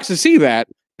it sucks to see that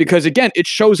because, again, it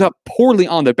shows up poorly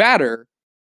on the batter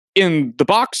in the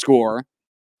box score,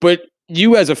 but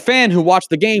you as a fan who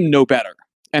watched the game know better.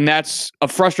 And that's a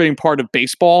frustrating part of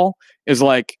baseball is,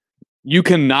 like, you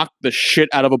can knock the shit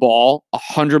out of a ball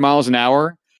 100 miles an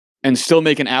hour and still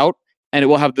make an out. and it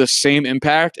will have the same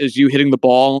impact as you hitting the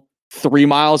ball 3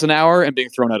 miles an hour and being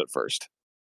thrown out at first.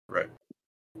 Right.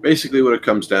 Basically, what it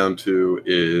comes down to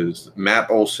is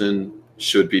Matt Olson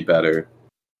should be better.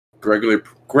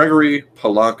 Gregory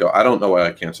Polanco, I don't know why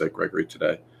I can't say Gregory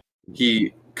today.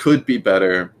 He could be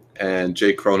better, and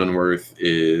Jake Cronenworth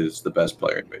is the best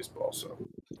player in baseball. So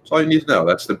that's all you need to know.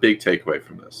 That's the big takeaway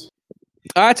from this.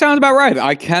 That sounds about right.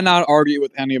 I cannot argue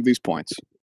with any of these points.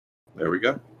 There we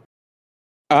go.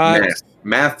 Uh,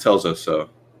 Math tells us so.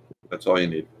 That's all you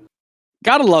need.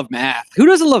 Gotta love math. Who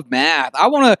doesn't love math? I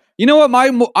want to. You know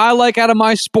what? I like out of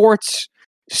my sports: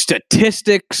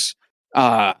 statistics,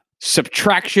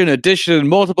 subtraction, addition,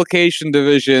 multiplication,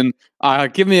 division.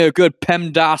 Give me a good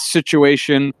PEMDAS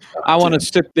situation. I want to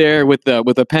sit there with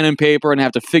a pen and paper and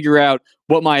have to figure out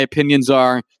what my opinions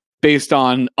are based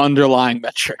on underlying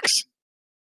metrics.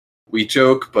 We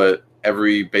joke, but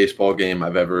every baseball game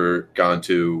I've ever gone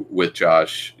to with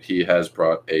Josh, he has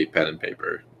brought a pen and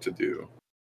paper to do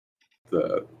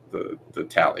the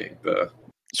tallying, the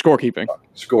scorekeeping.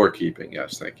 Scorekeeping,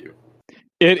 yes, thank you.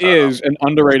 It is an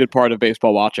underrated part of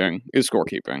baseball watching, is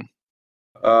scorekeeping.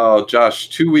 Oh, Josh,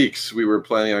 2 weeks we were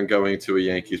planning on going to a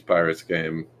Yankees-Pirates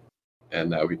game, and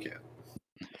now we can't.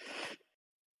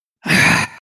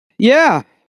 Yeah.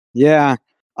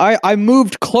 I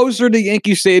moved closer to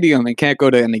Yankee Stadium and can't go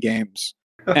to any games.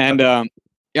 And I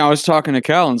was talking to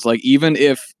Cal, and it's like, even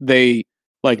if they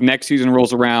next season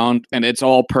rolls around and it's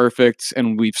all perfect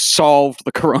and we've solved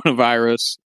the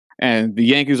coronavirus and the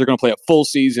Yankees are going to play a full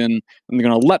season and they're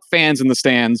going to let fans in the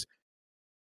stands,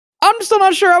 I'm still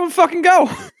not sure I would fucking go.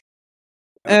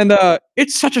 And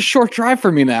it's such a short drive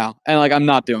for me now, and I'm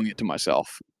not doing it to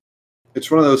myself.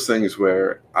 It's one of those things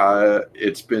where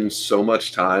it's been so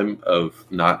much time of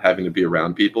not having to be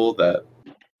around people that,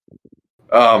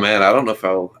 oh man, I don't know if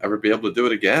I'll ever be able to do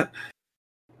it again.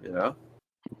 You know?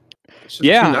 It's just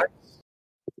too nice.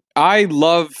 I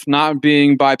love not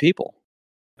being by people.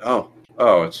 Oh,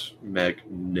 it's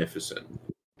magnificent.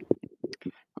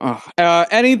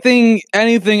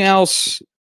 Anything else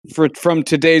from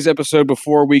today's episode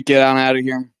before we get on out of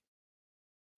here?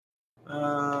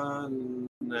 Nah.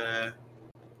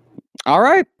 All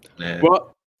right. Nah.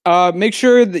 Well, make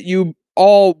sure that you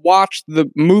all watch the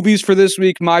movies for this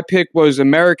week. My pick was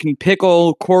American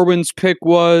Pickle. Corbin's pick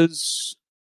was...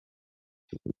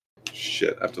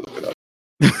 Shit, I have to look it up.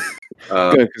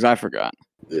 Good, because I forgot.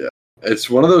 Yeah.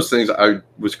 It's one of those things I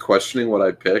was questioning what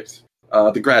I picked.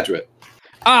 The Graduate.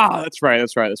 That's right.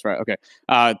 Okay.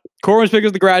 Corbin's pick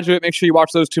is The Graduate. Make sure you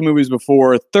watch those 2 movies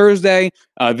before Thursday.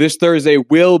 This Thursday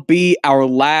will be our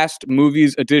last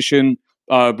movies edition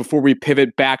before we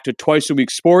pivot back to twice a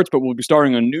week sports, but we'll be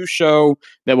starting a new show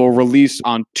that will release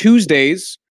on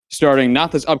Tuesdays, starting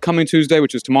not this upcoming Tuesday,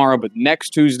 which is tomorrow, but next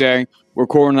Tuesday, where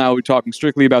Corbin and I will be talking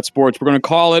strictly about sports. We're going to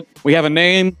call it, we have a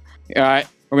name, we're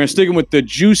going to stick with the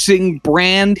Juicing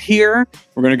brand here.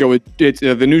 We're going to go with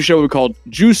the new show we called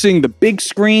Juicing the Big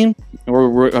Screen.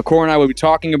 Where Cor and I will be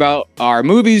talking about our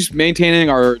movies, maintaining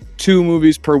our 2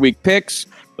 movies per week picks,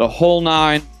 the whole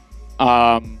 9.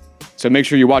 So make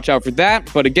sure you watch out for that.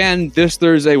 But again, this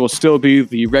Thursday will still be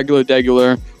the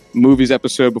regular movies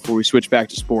episode before we switch back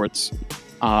to sports.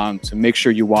 So make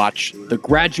sure you watch The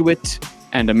Graduate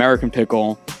and American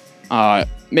Pickle.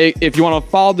 If you want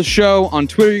to follow the show on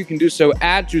Twitter, you can do so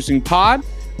at JuicingPod.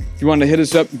 If you want to hit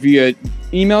us up via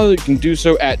email, you can do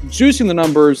so at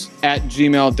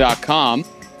juicingthenumbers@gmail.com.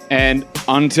 And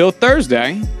until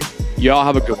Thursday, y'all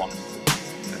have a good one.